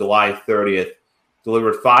on July 30th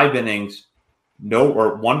delivered 5 innings,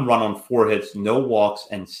 1 run on 4 hits, no walks,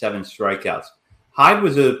 and 7 strikeouts. Hyde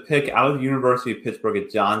was a pick out of the University of Pittsburgh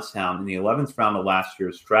at Johnstown in the 11th round of last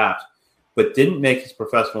year's draft, but didn't make his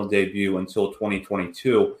professional debut until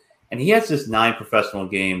 2022. And he has just 9 professional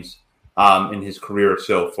games in his career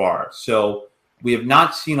so far. So we have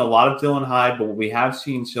not seen a lot of Dylan Hyde, but what we have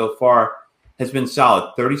seen so far has been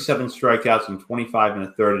solid. 37 strikeouts and 25 and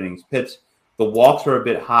a third innings pitched. The walks are a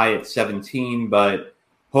bit high at 17, but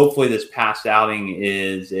hopefully this past outing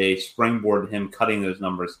is a springboard to him cutting those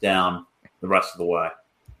numbers down the rest of the way.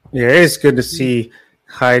 Yeah, it is good to see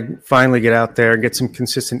Hyde finally get out there and get some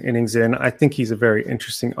consistent innings in. I think he's a very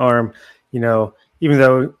interesting arm. Even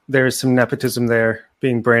though there's some nepotism there,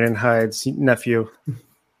 being Brandon Hyde's nephew.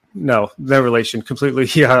 No relation, completely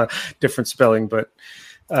different spelling, but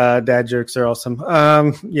dad jokes are awesome.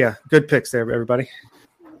 Good picks there, everybody.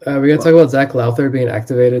 We're going to talk about Zach Lowther being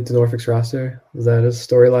activated to Norfolk's roster. Is that his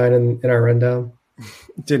storyline in our rundown?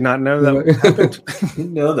 Did not know that happened.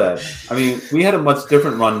 Didn't know that. I mean, we had a much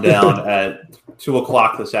different rundown at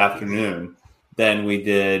 2:00 this afternoon than we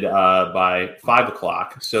did by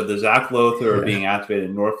 5:00. So the Zach Lowther being activated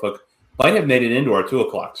in Norfolk might have made it into our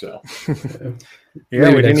 2:00 show.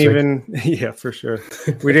 Yeah, we didn't even. Yeah, for sure.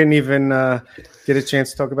 We didn't even get a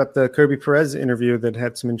chance to talk about the Kirby Perez interview that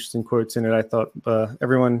had some interesting quotes in it. I thought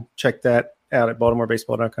everyone check that out at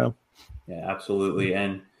BaltimoreBaseball.com. Yeah, absolutely.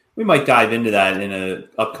 And we might dive into that in an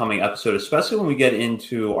upcoming episode, especially when we get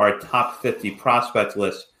into our top 50 prospect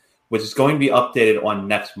list, which is going to be updated on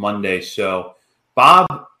next Monday. So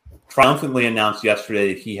Bob triumphantly announced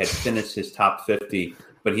yesterday that he had finished his top 50,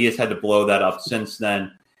 but he has had to blow that up since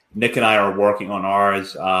then. Nick and I are working on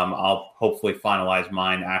ours. I'll hopefully finalize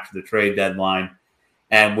mine after the trade deadline.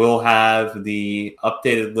 And we'll have the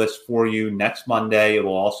updated list for you next Monday. It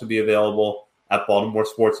will also be available at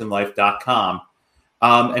BaltimoreSportsAndLife.com.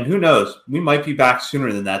 And who knows, we might be back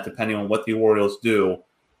sooner than that, depending on what the Orioles do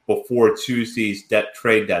before Tuesday's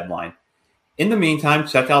trade deadline. In the meantime,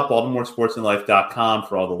 check out BaltimoreSportsAndLife.com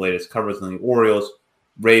for all the latest coverage on the Orioles,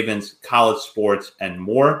 Ravens, college sports, and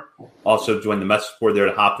more. Also, join the message board there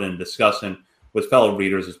to hop in and discussing with fellow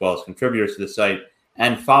readers as well as contributors to the site.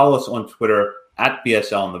 And follow us on Twitter at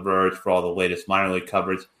BSL on the Verge for all the latest minor league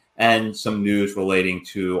coverage and some news relating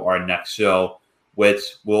to our next show,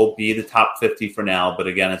 which will be the top 50 for now. But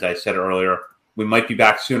again, as I said earlier, we might be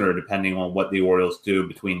back sooner depending on what the Orioles do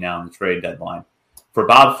between now and the trade deadline. For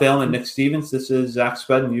Bob Phelan and Nick Stevens, this is Zach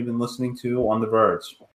Spedden you've been listening to On the Verge.